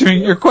 I'm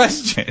answering your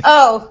question.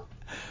 Oh.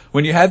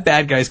 When you have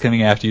bad guys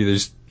coming after you,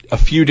 there's a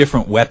few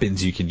different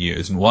weapons you can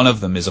use, and one of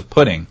them is a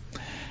pudding.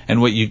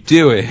 And what you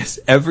do is,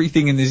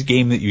 everything in this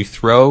game that you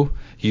throw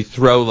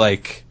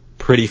like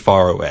pretty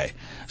far away.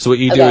 So what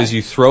you do is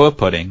you throw a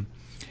pudding,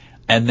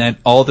 and then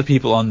all the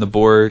people on the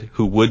board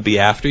who would be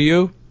after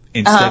you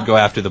instead go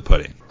after the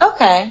pudding.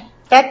 Okay.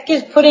 That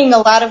gives pudding a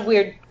lot of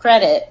weird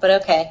credit,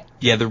 but okay.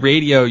 Yeah, the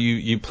radio,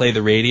 you play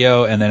the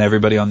radio, and then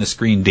everybody on the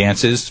screen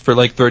dances for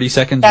like 30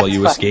 seconds while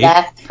you escape.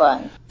 That's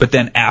fun. But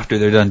then after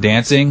they're done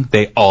dancing,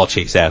 they all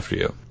chase after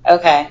you.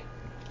 Okay.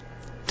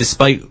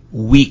 Despite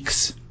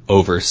weeks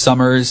over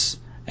summers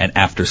and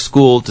after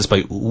school,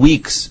 despite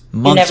weeks,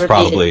 months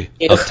probably,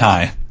 of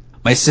time,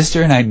 my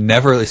sister and I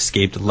never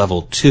escaped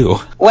level 2.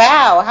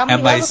 Wow, how many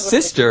And my levels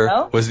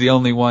sister was the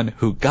only one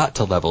who got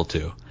to level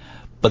 2.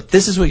 But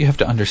this is what you have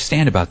to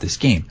understand about this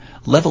game.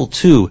 Level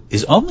 2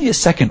 is only a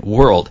second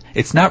world.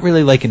 It's not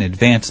really like an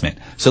advancement.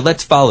 So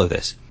let's follow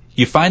this.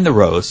 You find the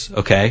rose,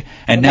 okay?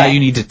 And now you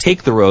need to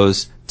take the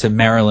rose to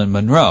Marilyn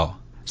Monroe.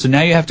 So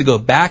now you have to go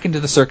back into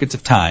the circuits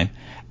of time,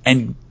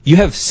 and you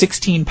have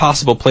 16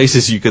 possible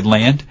places you could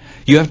land.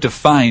 You have to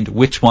find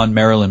which one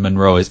Marilyn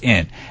Monroe is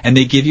in. And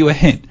they give you a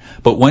hint.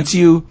 But once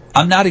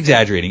I'm not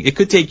exaggerating, it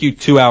could take you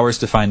 2 hours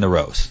to find the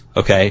rose,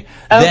 okay?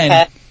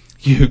 Then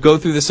you go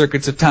through the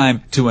circuits of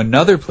time to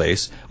another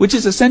place, which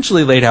is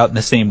essentially laid out in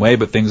the same way,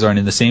 but things aren't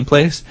in the same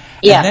place.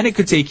 Yeah. And then it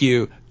could take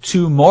you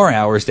 2 more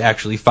hours to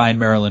actually find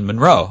Marilyn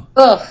Monroe.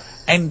 Ugh.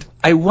 And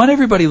I want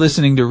everybody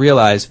listening to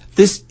realize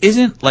this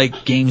isn't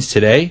like games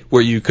today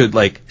where you could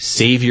like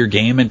save your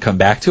game and come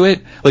back to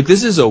it. Like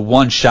this is a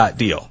one-shot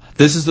deal.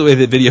 This is the way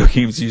that video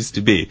games used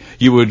to be.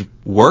 You would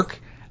work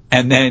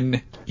and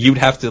then you'd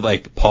have to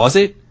like pause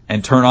it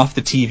and turn off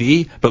the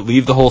TV, but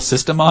leave the whole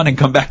system on and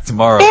come back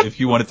tomorrow if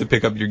you wanted to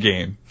pick up your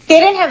game.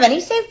 They didn't have any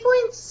save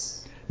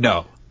points?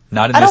 No,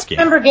 not in this game.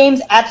 I don't remember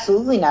games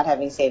absolutely not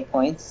having save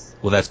points.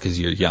 Well, that's because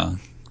you're young.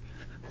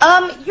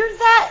 You're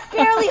that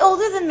barely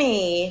older than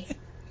me.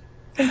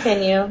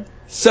 Continue.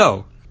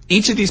 So,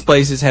 each of these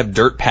places have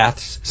dirt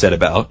paths set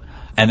about,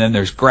 and then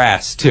there's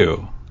grass,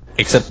 too.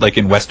 Except, like,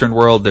 in Western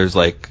world, there's,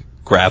 like,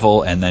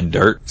 gravel and then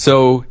dirt.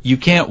 So, you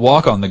can't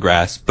walk on the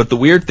grass, but the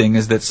weird thing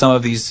is that some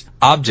of these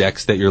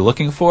objects that you're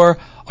looking for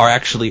are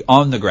actually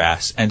on the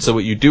grass, and so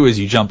what you do is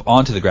you jump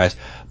onto the grass.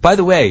 By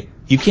the way,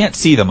 you can't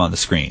see them on the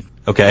screen,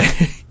 okay?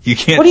 You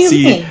can't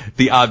see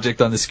the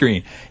object on the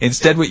screen.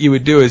 Instead, what you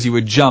would do is you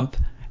would jump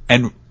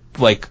and,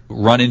 like,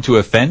 run into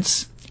a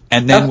fence,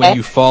 and then when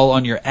you fall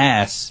on your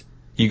ass,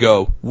 you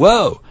go,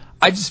 whoa,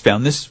 I just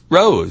found this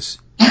rose.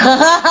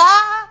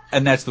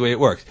 And that's the way it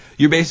works.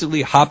 You're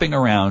basically hopping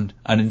around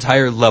an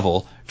entire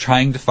level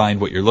trying to find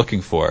what you're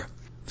looking for.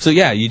 So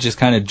yeah, you just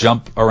kind of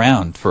jump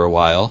around for a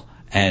while,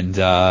 and it's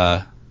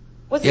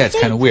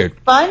kind of weird.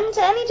 Fun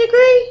to any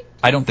degree?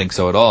 I don't think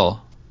so at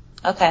all.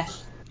 Okay.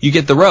 You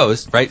get the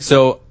rose, right?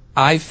 So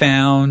I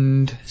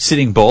found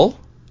Sitting Bull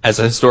as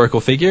a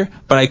historical figure,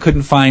 but I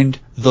couldn't find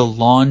the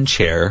lawn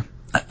chair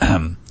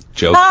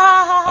joke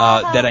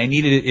that I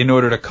needed in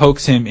order to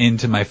coax him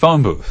into my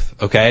phone booth,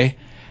 okay?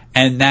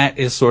 And that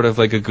is sort of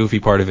like a goofy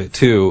part of it,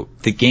 too.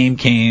 The game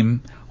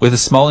came with a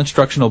small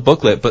instructional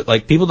booklet, but,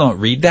 like, people don't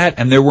read that,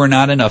 and there were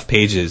not enough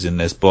pages in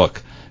this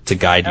book to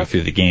guide you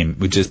through the game. It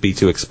would just be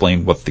to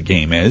explain what the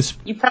game is.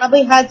 You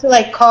probably had to,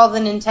 like, call the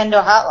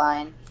Nintendo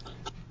hotline.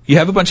 You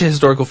have a bunch of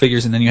historical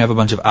figures, and then you have a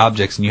bunch of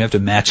objects, and you have to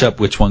match up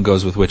which one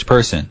goes with which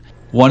person.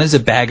 One is a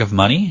bag of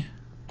money,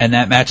 and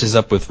that matches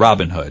up with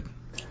Robin Hood.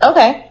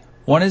 Okay.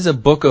 One is a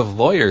book of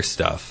lawyer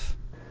stuff,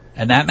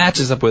 and that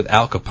matches up with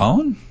Al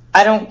Capone.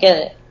 I don't get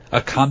it.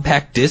 A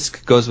compact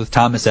disc goes with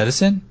Thomas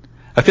Edison.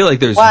 I feel like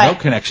there's Why? no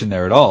connection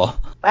there at all.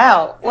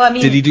 Wow. Well, I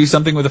mean... Did he do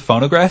something with a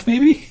phonograph,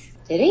 maybe?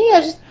 Did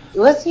he?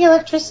 Was he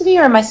electricity,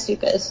 or am I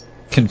stupid?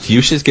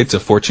 Confucius gets a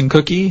fortune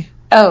cookie?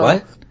 Oh.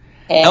 What?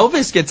 Okay.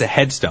 Elvis gets a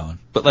headstone,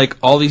 but, like,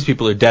 all these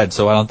people are dead,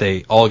 so why don't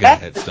they all get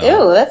a headstone?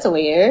 Ew, that's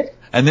weird.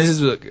 And this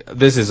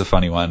is a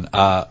funny one.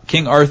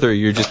 King Arthur,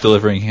 you're just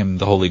delivering him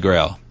the Holy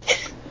Grail.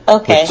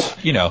 Okay.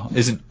 Which, you know,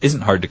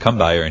 isn't hard to come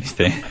by or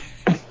anything.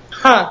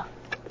 Huh.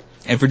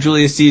 And for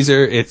Julius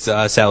Caesar, it's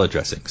salad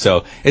dressing.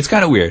 So it's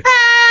kind of weird.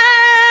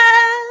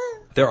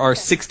 There are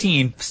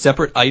 16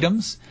 separate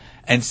items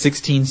and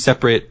 16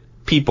 separate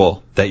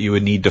people that you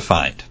would need to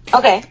find.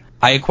 Okay.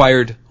 I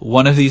acquired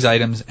one of these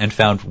items and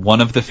found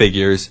one of the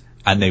figures,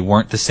 and they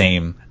weren't the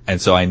same, and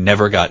so I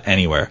never got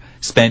anywhere.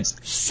 Spent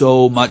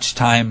so much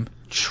time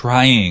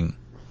trying.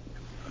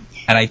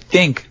 And I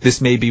think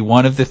this may be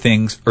one of the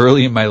things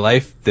early in my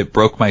life that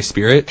broke my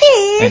spirit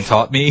and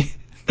taught me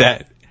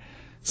that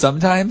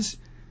sometimes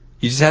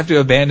you just have to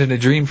abandon a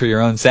dream for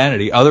your own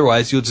sanity.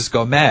 Otherwise, you'll just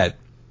go mad.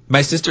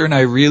 My sister and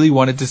I really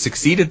wanted to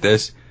succeed at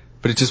this,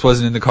 but it just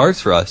wasn't in the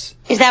cards for us.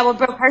 Is that what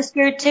broke her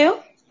spirit too?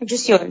 Or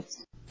just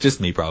yours? Just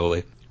me,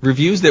 probably.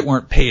 Reviews that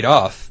weren't paid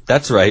off.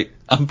 That's right.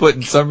 I'm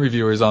putting some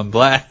reviewers on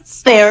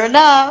blast. Fair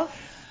enough.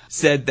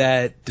 Said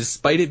that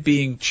despite it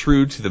being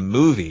true to the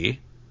movie,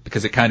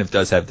 because it kind of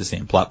does have the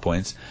same plot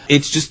points,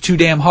 it's just too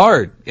damn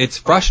hard. It's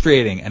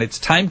frustrating, and it's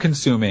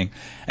time-consuming,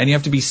 and you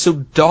have to be so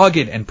dogged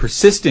and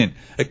persistent.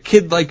 A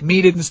kid like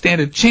me didn't stand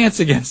a chance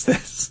against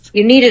this.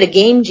 You needed a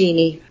game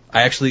genie.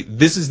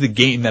 This is the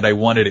game that I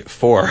wanted it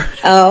for.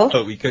 Oh.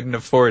 But we couldn't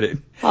afford it.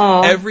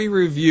 Oh. Every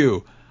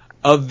review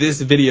of this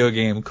video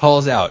game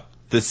calls out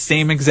the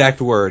same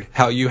exact word,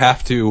 how you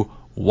have to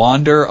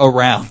wander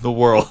around the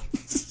world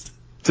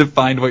to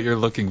find what you're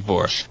looking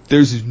for.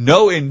 There's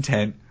no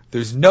intent.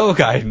 There's no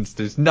guidance.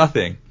 There's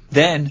nothing.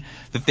 Then,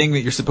 the thing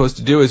that you're supposed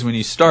to do is when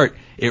you start,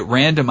 it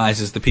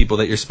randomizes the people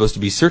that you're supposed to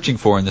be searching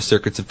for in the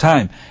circuits of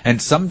time. And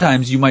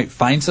sometimes you might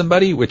find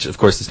somebody, which of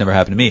course this never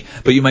happened to me,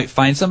 but you might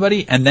find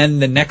somebody, and then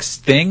the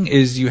next thing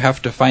is you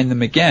have to find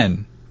them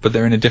again. But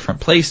they're in a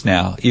different place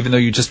now, even though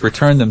you just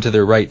returned them to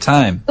their right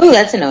time. Ooh,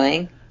 that's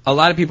annoying. A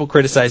lot of people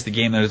criticize the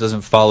game that it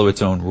doesn't follow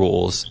its own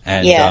rules.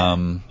 And,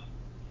 yeah.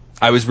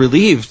 I was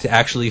relieved to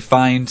actually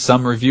find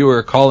some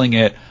reviewer calling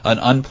it an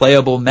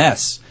unplayable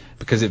mess,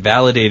 because it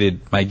validated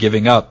my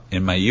giving up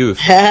in my youth.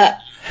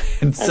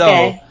 And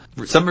so,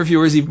 some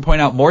reviewers even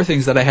point out more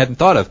things that I hadn't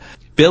thought of.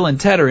 Bill and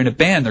Ted are in a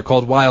band. They're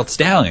called Wild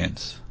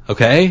Stallions.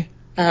 Okay?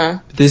 Uh-huh.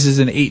 This is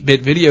an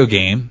 8-bit video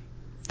game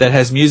that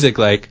has music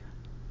like,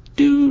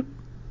 doo,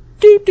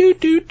 doo, doo,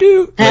 doo,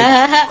 doo.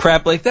 Like,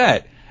 crap like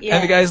that. Yeah.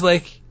 And the guy's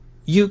like,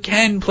 you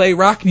can play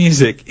rock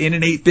music in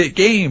an 8-bit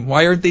game.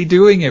 Why aren't they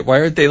doing it? Why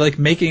aren't they, like,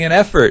 making an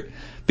effort?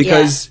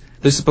 Because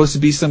they're supposed to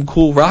be some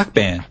cool rock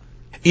band.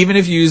 Even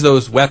if you use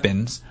those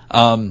weapons,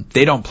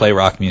 they don't play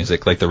rock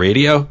music. Like the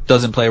radio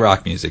doesn't play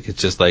rock music.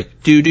 It's just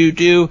like, do,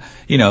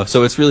 you know,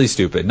 so it's really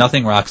stupid.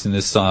 Nothing rocks in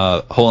this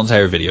whole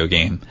entire video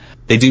game.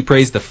 They do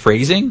praise the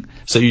phrasing,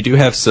 so you do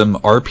have some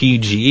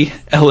RPG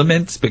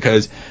elements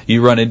because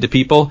you run into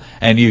people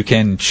and you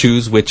can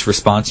choose which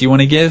response you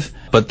want to give,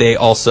 but they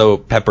also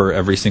pepper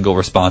every single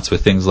response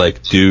with things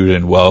like dude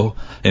and whoa.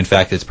 In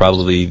fact, it's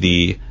probably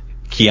the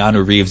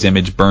Keanu Reeves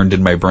image burned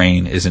in my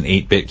brain is an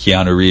 8-bit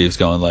Keanu Reeves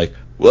going like,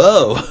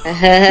 whoa.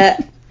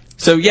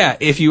 So yeah,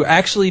 if you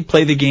actually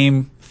play the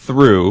game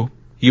through,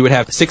 you would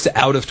have 6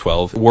 out of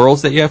 12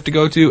 worlds that you have to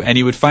go to, and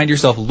you would find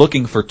yourself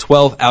looking for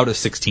 12 out of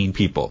 16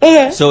 people.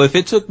 Okay. So if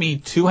it took me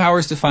 2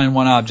 hours to find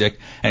one object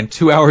and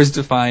 2 hours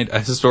to find a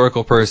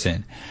historical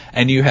person,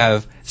 and you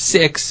have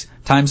 6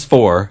 times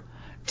 4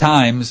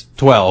 times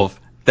 12,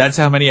 that's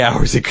how many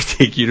hours it could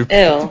take you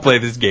to play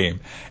this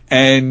game.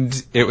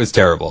 And it was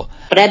terrible.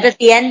 But I bet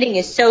the ending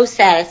is so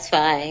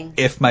satisfying.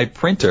 If my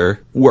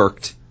printer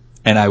worked,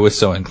 and I was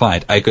so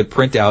inclined, I could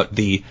print out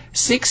the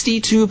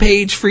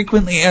 62-page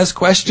frequently asked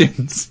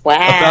questions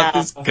about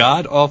this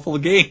god-awful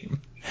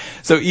game.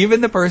 So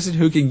even the person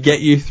who can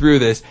get you through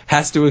this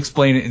has to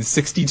explain it in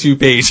 62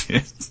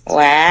 pages.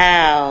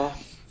 Wow.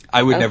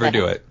 I would never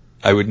do it.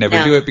 I would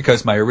never do it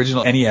because my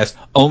original NES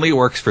only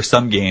works for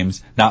some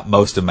games, not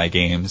most of my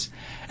games.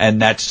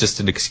 And that's just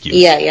an excuse.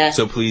 Yeah.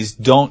 So please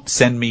don't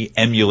send me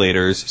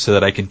emulators so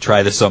that I can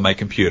try this on my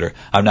computer.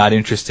 I'm not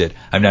interested.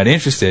 I'm not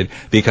interested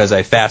because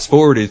I fast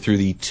forwarded through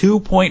the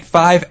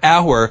 2.5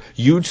 hour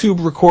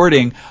YouTube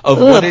recording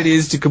of what it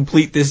is to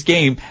complete this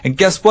game. And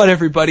guess what,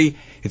 everybody?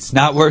 It's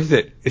not worth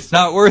it. It's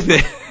not worth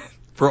it.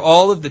 For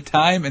all of the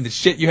time and the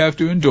shit you have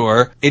to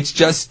endure, it's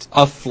just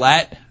a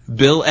flat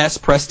Bill S.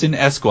 Preston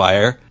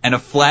Esquire and a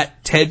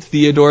flat Ted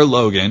Theodore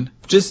Logan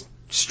just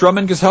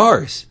strumming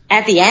guitars.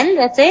 At the end,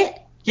 that's it?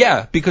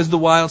 Yeah, because the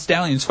Wild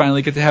Stallions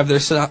finally get to have their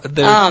concert.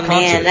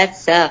 Man, that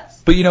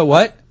sucks. But you know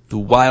what? The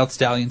Wild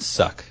Stallions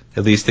suck.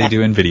 At least they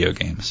do in video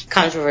games.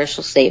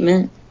 Controversial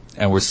statement.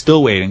 And we're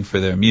still waiting for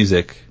their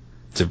music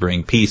to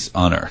bring peace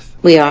on Earth.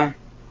 We are.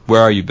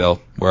 Where are you,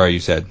 Bill? Where are you,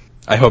 Ted?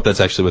 I hope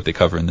that's actually what they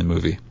cover in the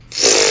movie.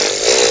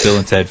 Bill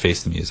and Ted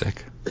Face the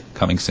Music.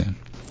 Coming soon.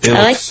 They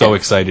look so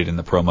excited in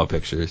the promo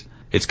pictures.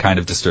 It's kind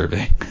of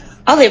disturbing.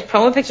 Oh, they have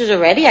promo pictures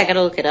already? I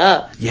gotta look it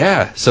up.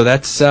 Yeah, so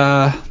that's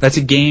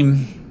a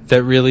game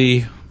that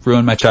really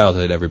ruined my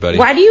childhood, everybody.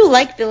 Why do you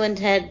like Bill and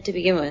Ted to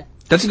begin with?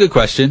 That's a good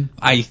question.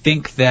 I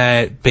think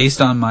that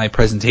based on my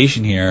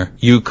presentation here,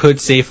 you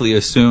could safely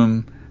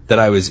assume that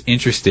I was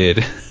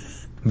interested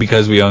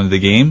because we owned the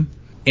game.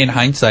 In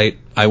hindsight,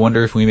 I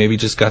wonder if we maybe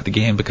just got the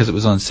game because it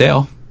was on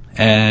sale.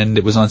 And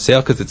it was on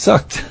sale because it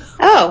sucked.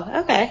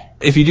 Oh, okay.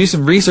 If you do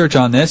some research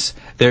on this,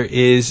 there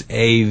is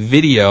a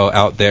video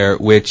out there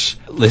which,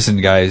 listen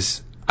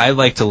guys, I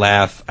like to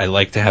laugh. I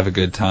like to have a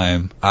good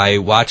time. I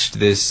watched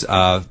this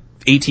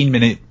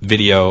 18-minute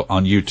video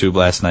on YouTube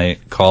last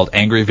night called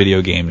Angry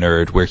Video Game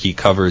Nerd, where he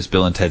covers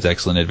Bill and Ted's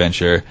Excellent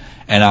Adventure,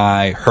 and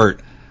I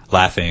hurt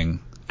laughing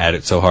at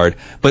it so hard.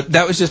 But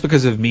that was just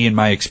because of me and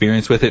my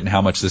experience with it and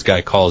how much this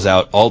guy calls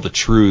out all the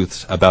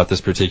truths about this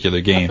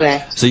particular game.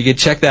 Okay. So you can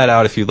check that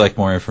out if you'd like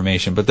more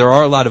information. But there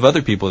are a lot of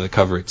other people that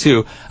cover it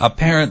too.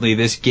 Apparently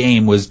this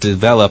game was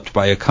developed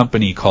by a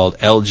company called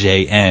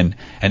LJN,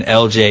 and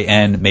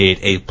LJN made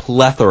a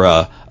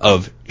plethora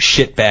of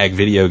shitbag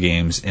video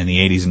games in the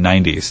 80s and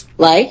 90s.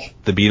 Like?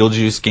 The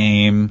Beetlejuice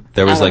game.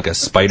 There was like a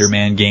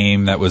Spider-Man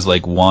game that was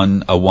like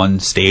a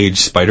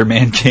one-stage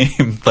Spider-Man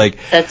game.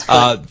 That's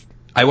fun.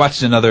 I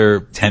watched another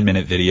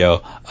 10-minute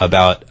video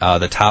about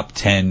the top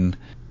 10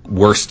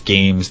 worst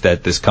games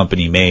that this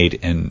company made,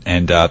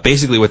 and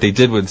basically what they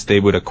did was they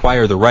would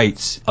acquire the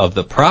rights of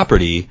the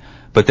property,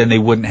 but then they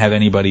wouldn't have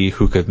anybody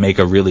who could make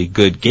a really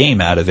good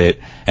game out of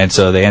it, and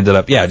so they ended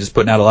up, just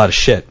putting out a lot of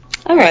shit.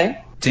 All right.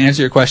 To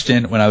answer your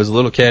question, when I was a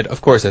little kid, of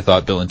course I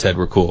thought Bill and Ted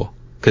were cool,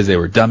 because they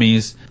were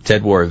dummies.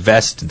 Ted wore a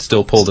vest and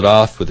still pulled it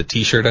off with a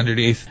t-shirt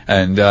underneath.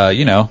 And,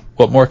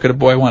 what more could a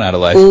boy want out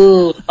of life?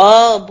 Ooh,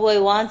 all a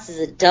boy wants is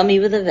a dummy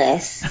with a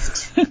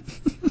vest.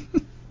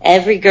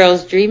 Every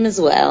girl's dream as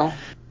well.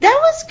 That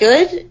was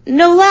good.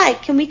 No lie.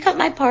 Can we cut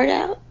my part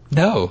out?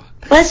 No.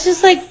 Let's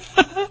just,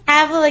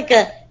 have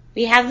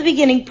we have the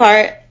beginning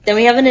part, then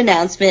we have an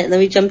announcement, and then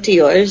we jump to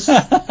yours.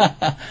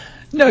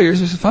 No,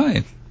 yours was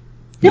fine.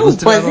 No, you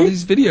listed out all wasn't.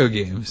 these video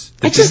games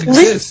that I just didn't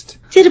exist.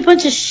 did a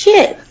bunch of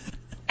shit.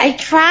 I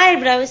tried,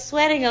 but I was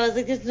sweating. I was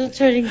like, there's no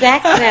turning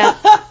back now.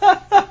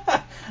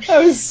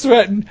 I was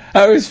sweating.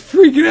 I was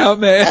freaking out,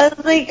 man. I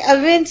was like,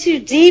 I'm in too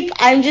deep.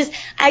 I just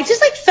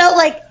felt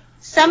like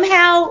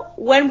somehow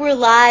when we're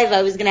live,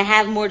 I was going to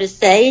have more to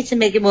say to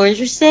make it more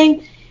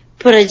interesting,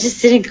 but I just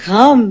didn't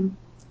come.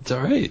 It's all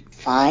right.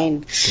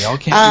 Fine. They all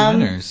can't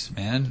be winners,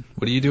 man.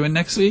 What are you doing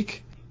next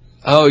week?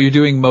 Oh, you're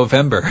doing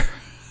Movember.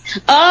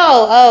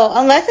 Oh,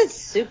 unless it's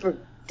super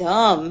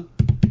dumb.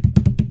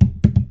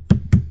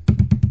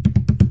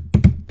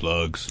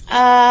 Plugs.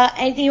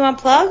 Anything you want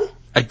to plug?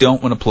 I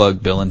don't want to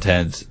plug Bill and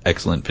Ted's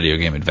Excellent Video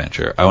Game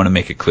Adventure. I want to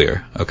make it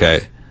clear,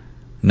 okay?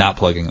 Not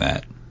plugging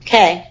that.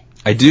 Okay.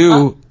 I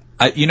do.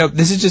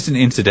 This is just an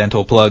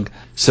incidental plug.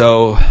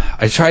 So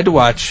I tried to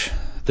watch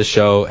the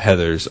show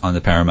Heathers on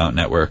the Paramount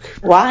Network.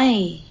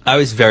 Why? I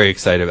was very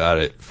excited about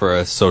it for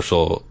a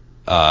social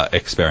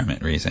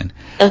experiment reason.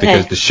 Okay.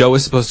 Because the show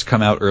was supposed to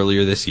come out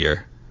earlier this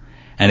year,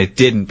 and it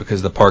didn't because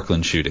of the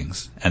Parkland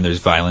shootings, and there's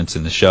violence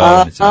in the show.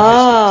 And it's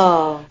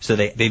So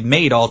they've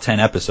made all 10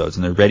 episodes,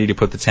 and they're ready to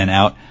put the 10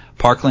 out.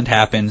 Parkland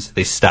happens,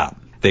 they stop.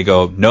 They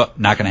go, nope,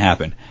 not going to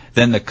happen.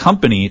 Then the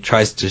company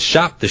tries to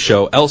shop the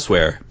show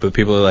elsewhere, but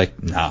people are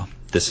like, no,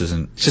 it's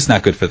just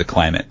not good for the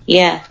climate.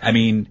 Yeah. I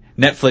mean,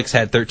 Netflix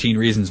had 13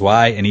 Reasons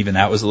Why, and even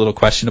that was a little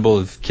questionable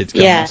of kids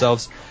killing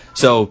themselves.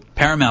 So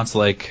Paramount's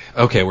like,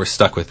 okay, we're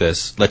stuck with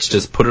this. Let's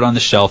just put it on the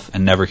shelf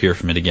and never hear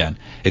from it again.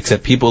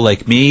 Except people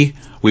like me,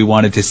 we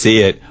wanted to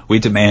see it. We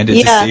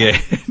demanded to see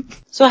it.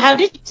 So how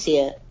did you see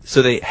it?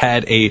 So they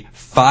had a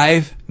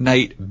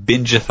 5-night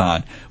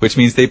binge-a-thon, which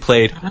means they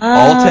played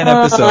all 10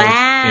 episodes in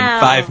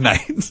 5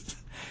 nights.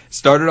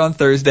 Started on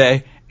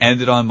Thursday,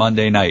 ended on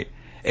Monday night.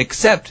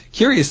 Except,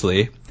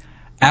 curiously,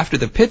 after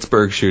the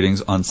Pittsburgh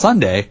shootings on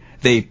Sunday,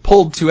 they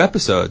pulled 2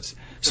 episodes.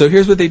 So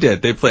here's what they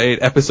did. They played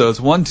episodes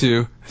 1,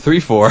 2, 3,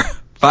 4,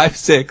 5,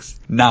 6,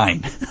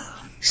 9.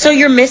 So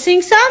you're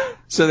missing some?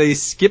 So they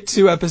skipped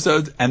 2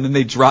 episodes, and then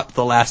they dropped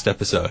the last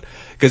episode.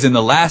 Because in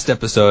the last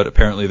episode,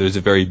 apparently there's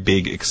a very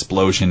big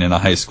explosion in a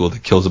high school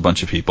that kills a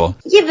bunch of people.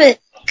 Yeah, but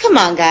come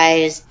on,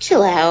 guys.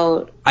 Chill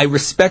out. I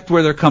respect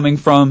where they're coming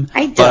from,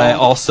 I don't. but I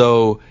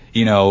also,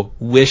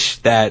 wish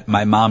that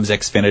my mom's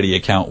Xfinity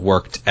account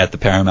worked at the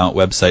Paramount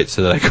website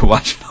so that I could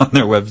watch it on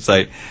their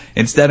website.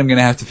 Instead, I'm going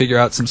to have to figure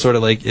out some sort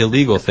of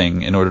illegal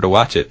thing in order to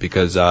watch it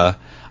because I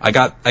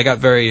got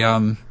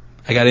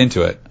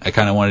into it. I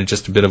kind of wanted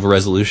just a bit of a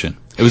resolution.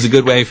 It was a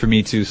good way for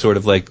me to sort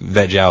of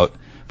veg out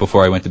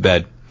before I went to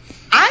bed.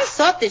 I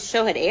thought this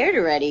show had aired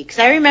already because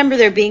I remember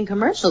there being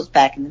commercials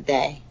back in the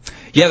day.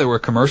 Yeah, there were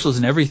commercials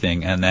and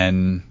everything, and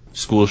then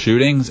school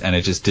shootings, and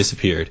it just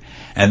disappeared.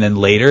 And then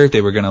later,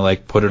 they were going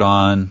to put it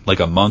on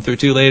a month or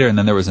 2 later, and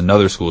then there was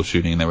another school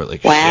shooting, and they were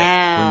like, wow.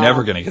 Shit, we're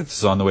never going to get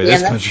this on the way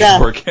this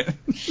country's working.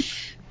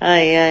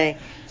 Aye.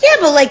 Yeah,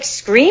 but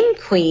Scream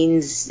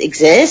Queens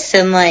exists,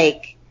 and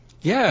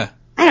yeah.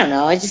 I don't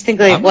know. I just think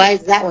why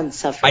is that one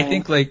suffering? I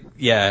think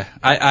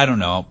I don't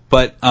know.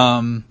 But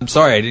I'm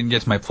sorry I didn't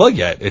get to my plug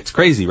yet. It's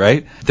crazy,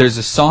 right? There's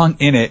a song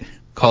in it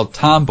called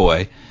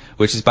Tomboy,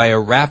 which is by a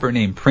rapper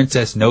named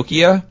Princess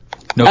Nokia.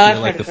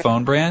 Nokia, the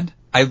phone brand.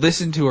 I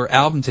listened to her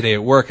album today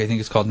at work. I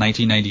think it's called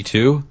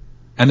 1992.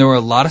 And there were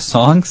a lot of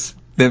songs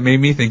that made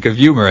me think of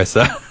you,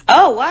 Marissa.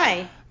 Oh,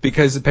 why?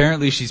 Because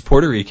apparently she's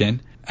Puerto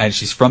Rican and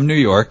she's from New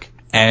York.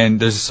 And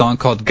there's a song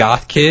called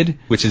Goth Kid,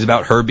 which is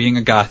about her being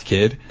a goth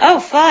kid.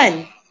 Oh,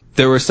 fun.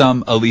 There were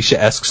some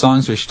Alicia-esque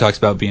songs where she talks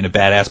about being a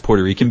badass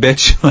Puerto Rican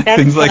bitch,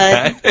 things fun.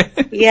 like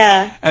that.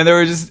 Yeah. And there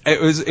were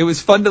it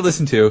was fun to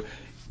listen to.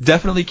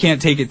 Definitely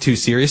can't take it too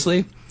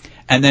seriously.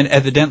 And then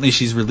evidently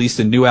she's released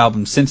a new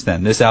album since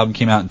then. This album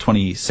came out in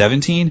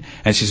 2017,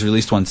 and she's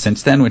released one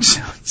since then, which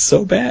sounds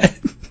so bad.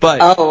 But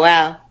oh,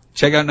 wow.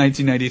 Check out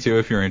 1992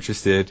 if you're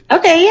interested.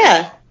 Okay,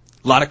 yeah.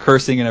 A lot of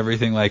cursing and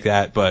everything like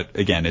that, but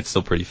again, it's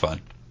still pretty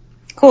fun.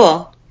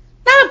 Cool.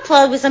 Not a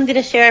plug, but something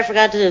to share. I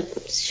forgot to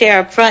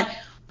share up front.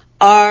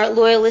 Our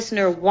loyal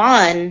listener,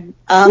 Juan,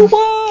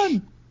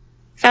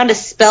 found a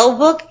spell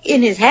book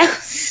in his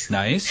house.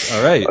 Nice.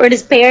 All right. Or in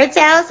his parents'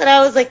 house, and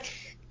I was like,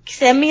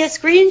 send me a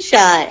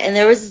screenshot. And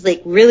there was this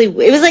it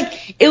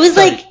was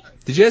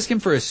Did you ask him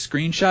for a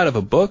screenshot of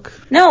a book?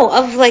 No,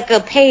 of a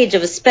page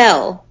of a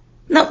spell.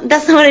 No,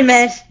 that's not what I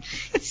meant.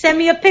 Send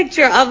me a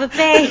picture of a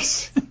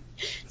page.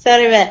 That's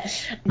what I meant.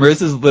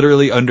 Marissa's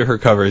literally under her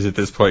covers at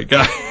this point,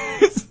 guys.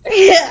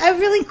 Yeah, I'm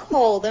really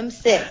cold. I'm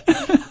sick.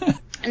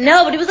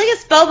 No, but it was a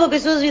spell book. It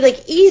was supposed to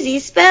be easy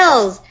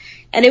spells.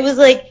 And it was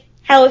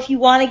how if you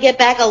want to get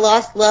back a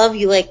lost love,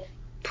 you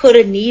put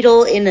a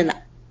needle in an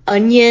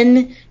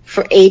onion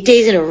for 8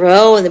 days in a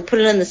row and then put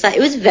it on the side.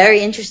 It was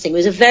very interesting. It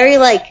was a very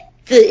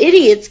the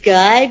idiot's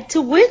guide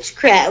to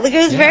witchcraft. It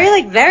was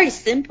very very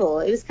simple.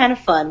 It was kind of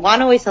fun.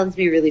 Juan always tells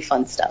me really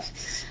fun stuff.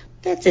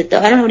 That's it though.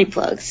 I don't have any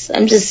plugs.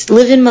 I'm just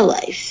living my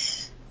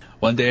life.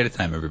 One day at a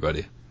time,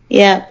 everybody.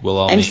 Yeah. We'll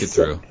all make it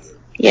through.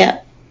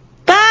 Yeah.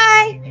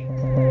 Bye.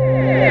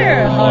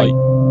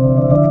 Bye.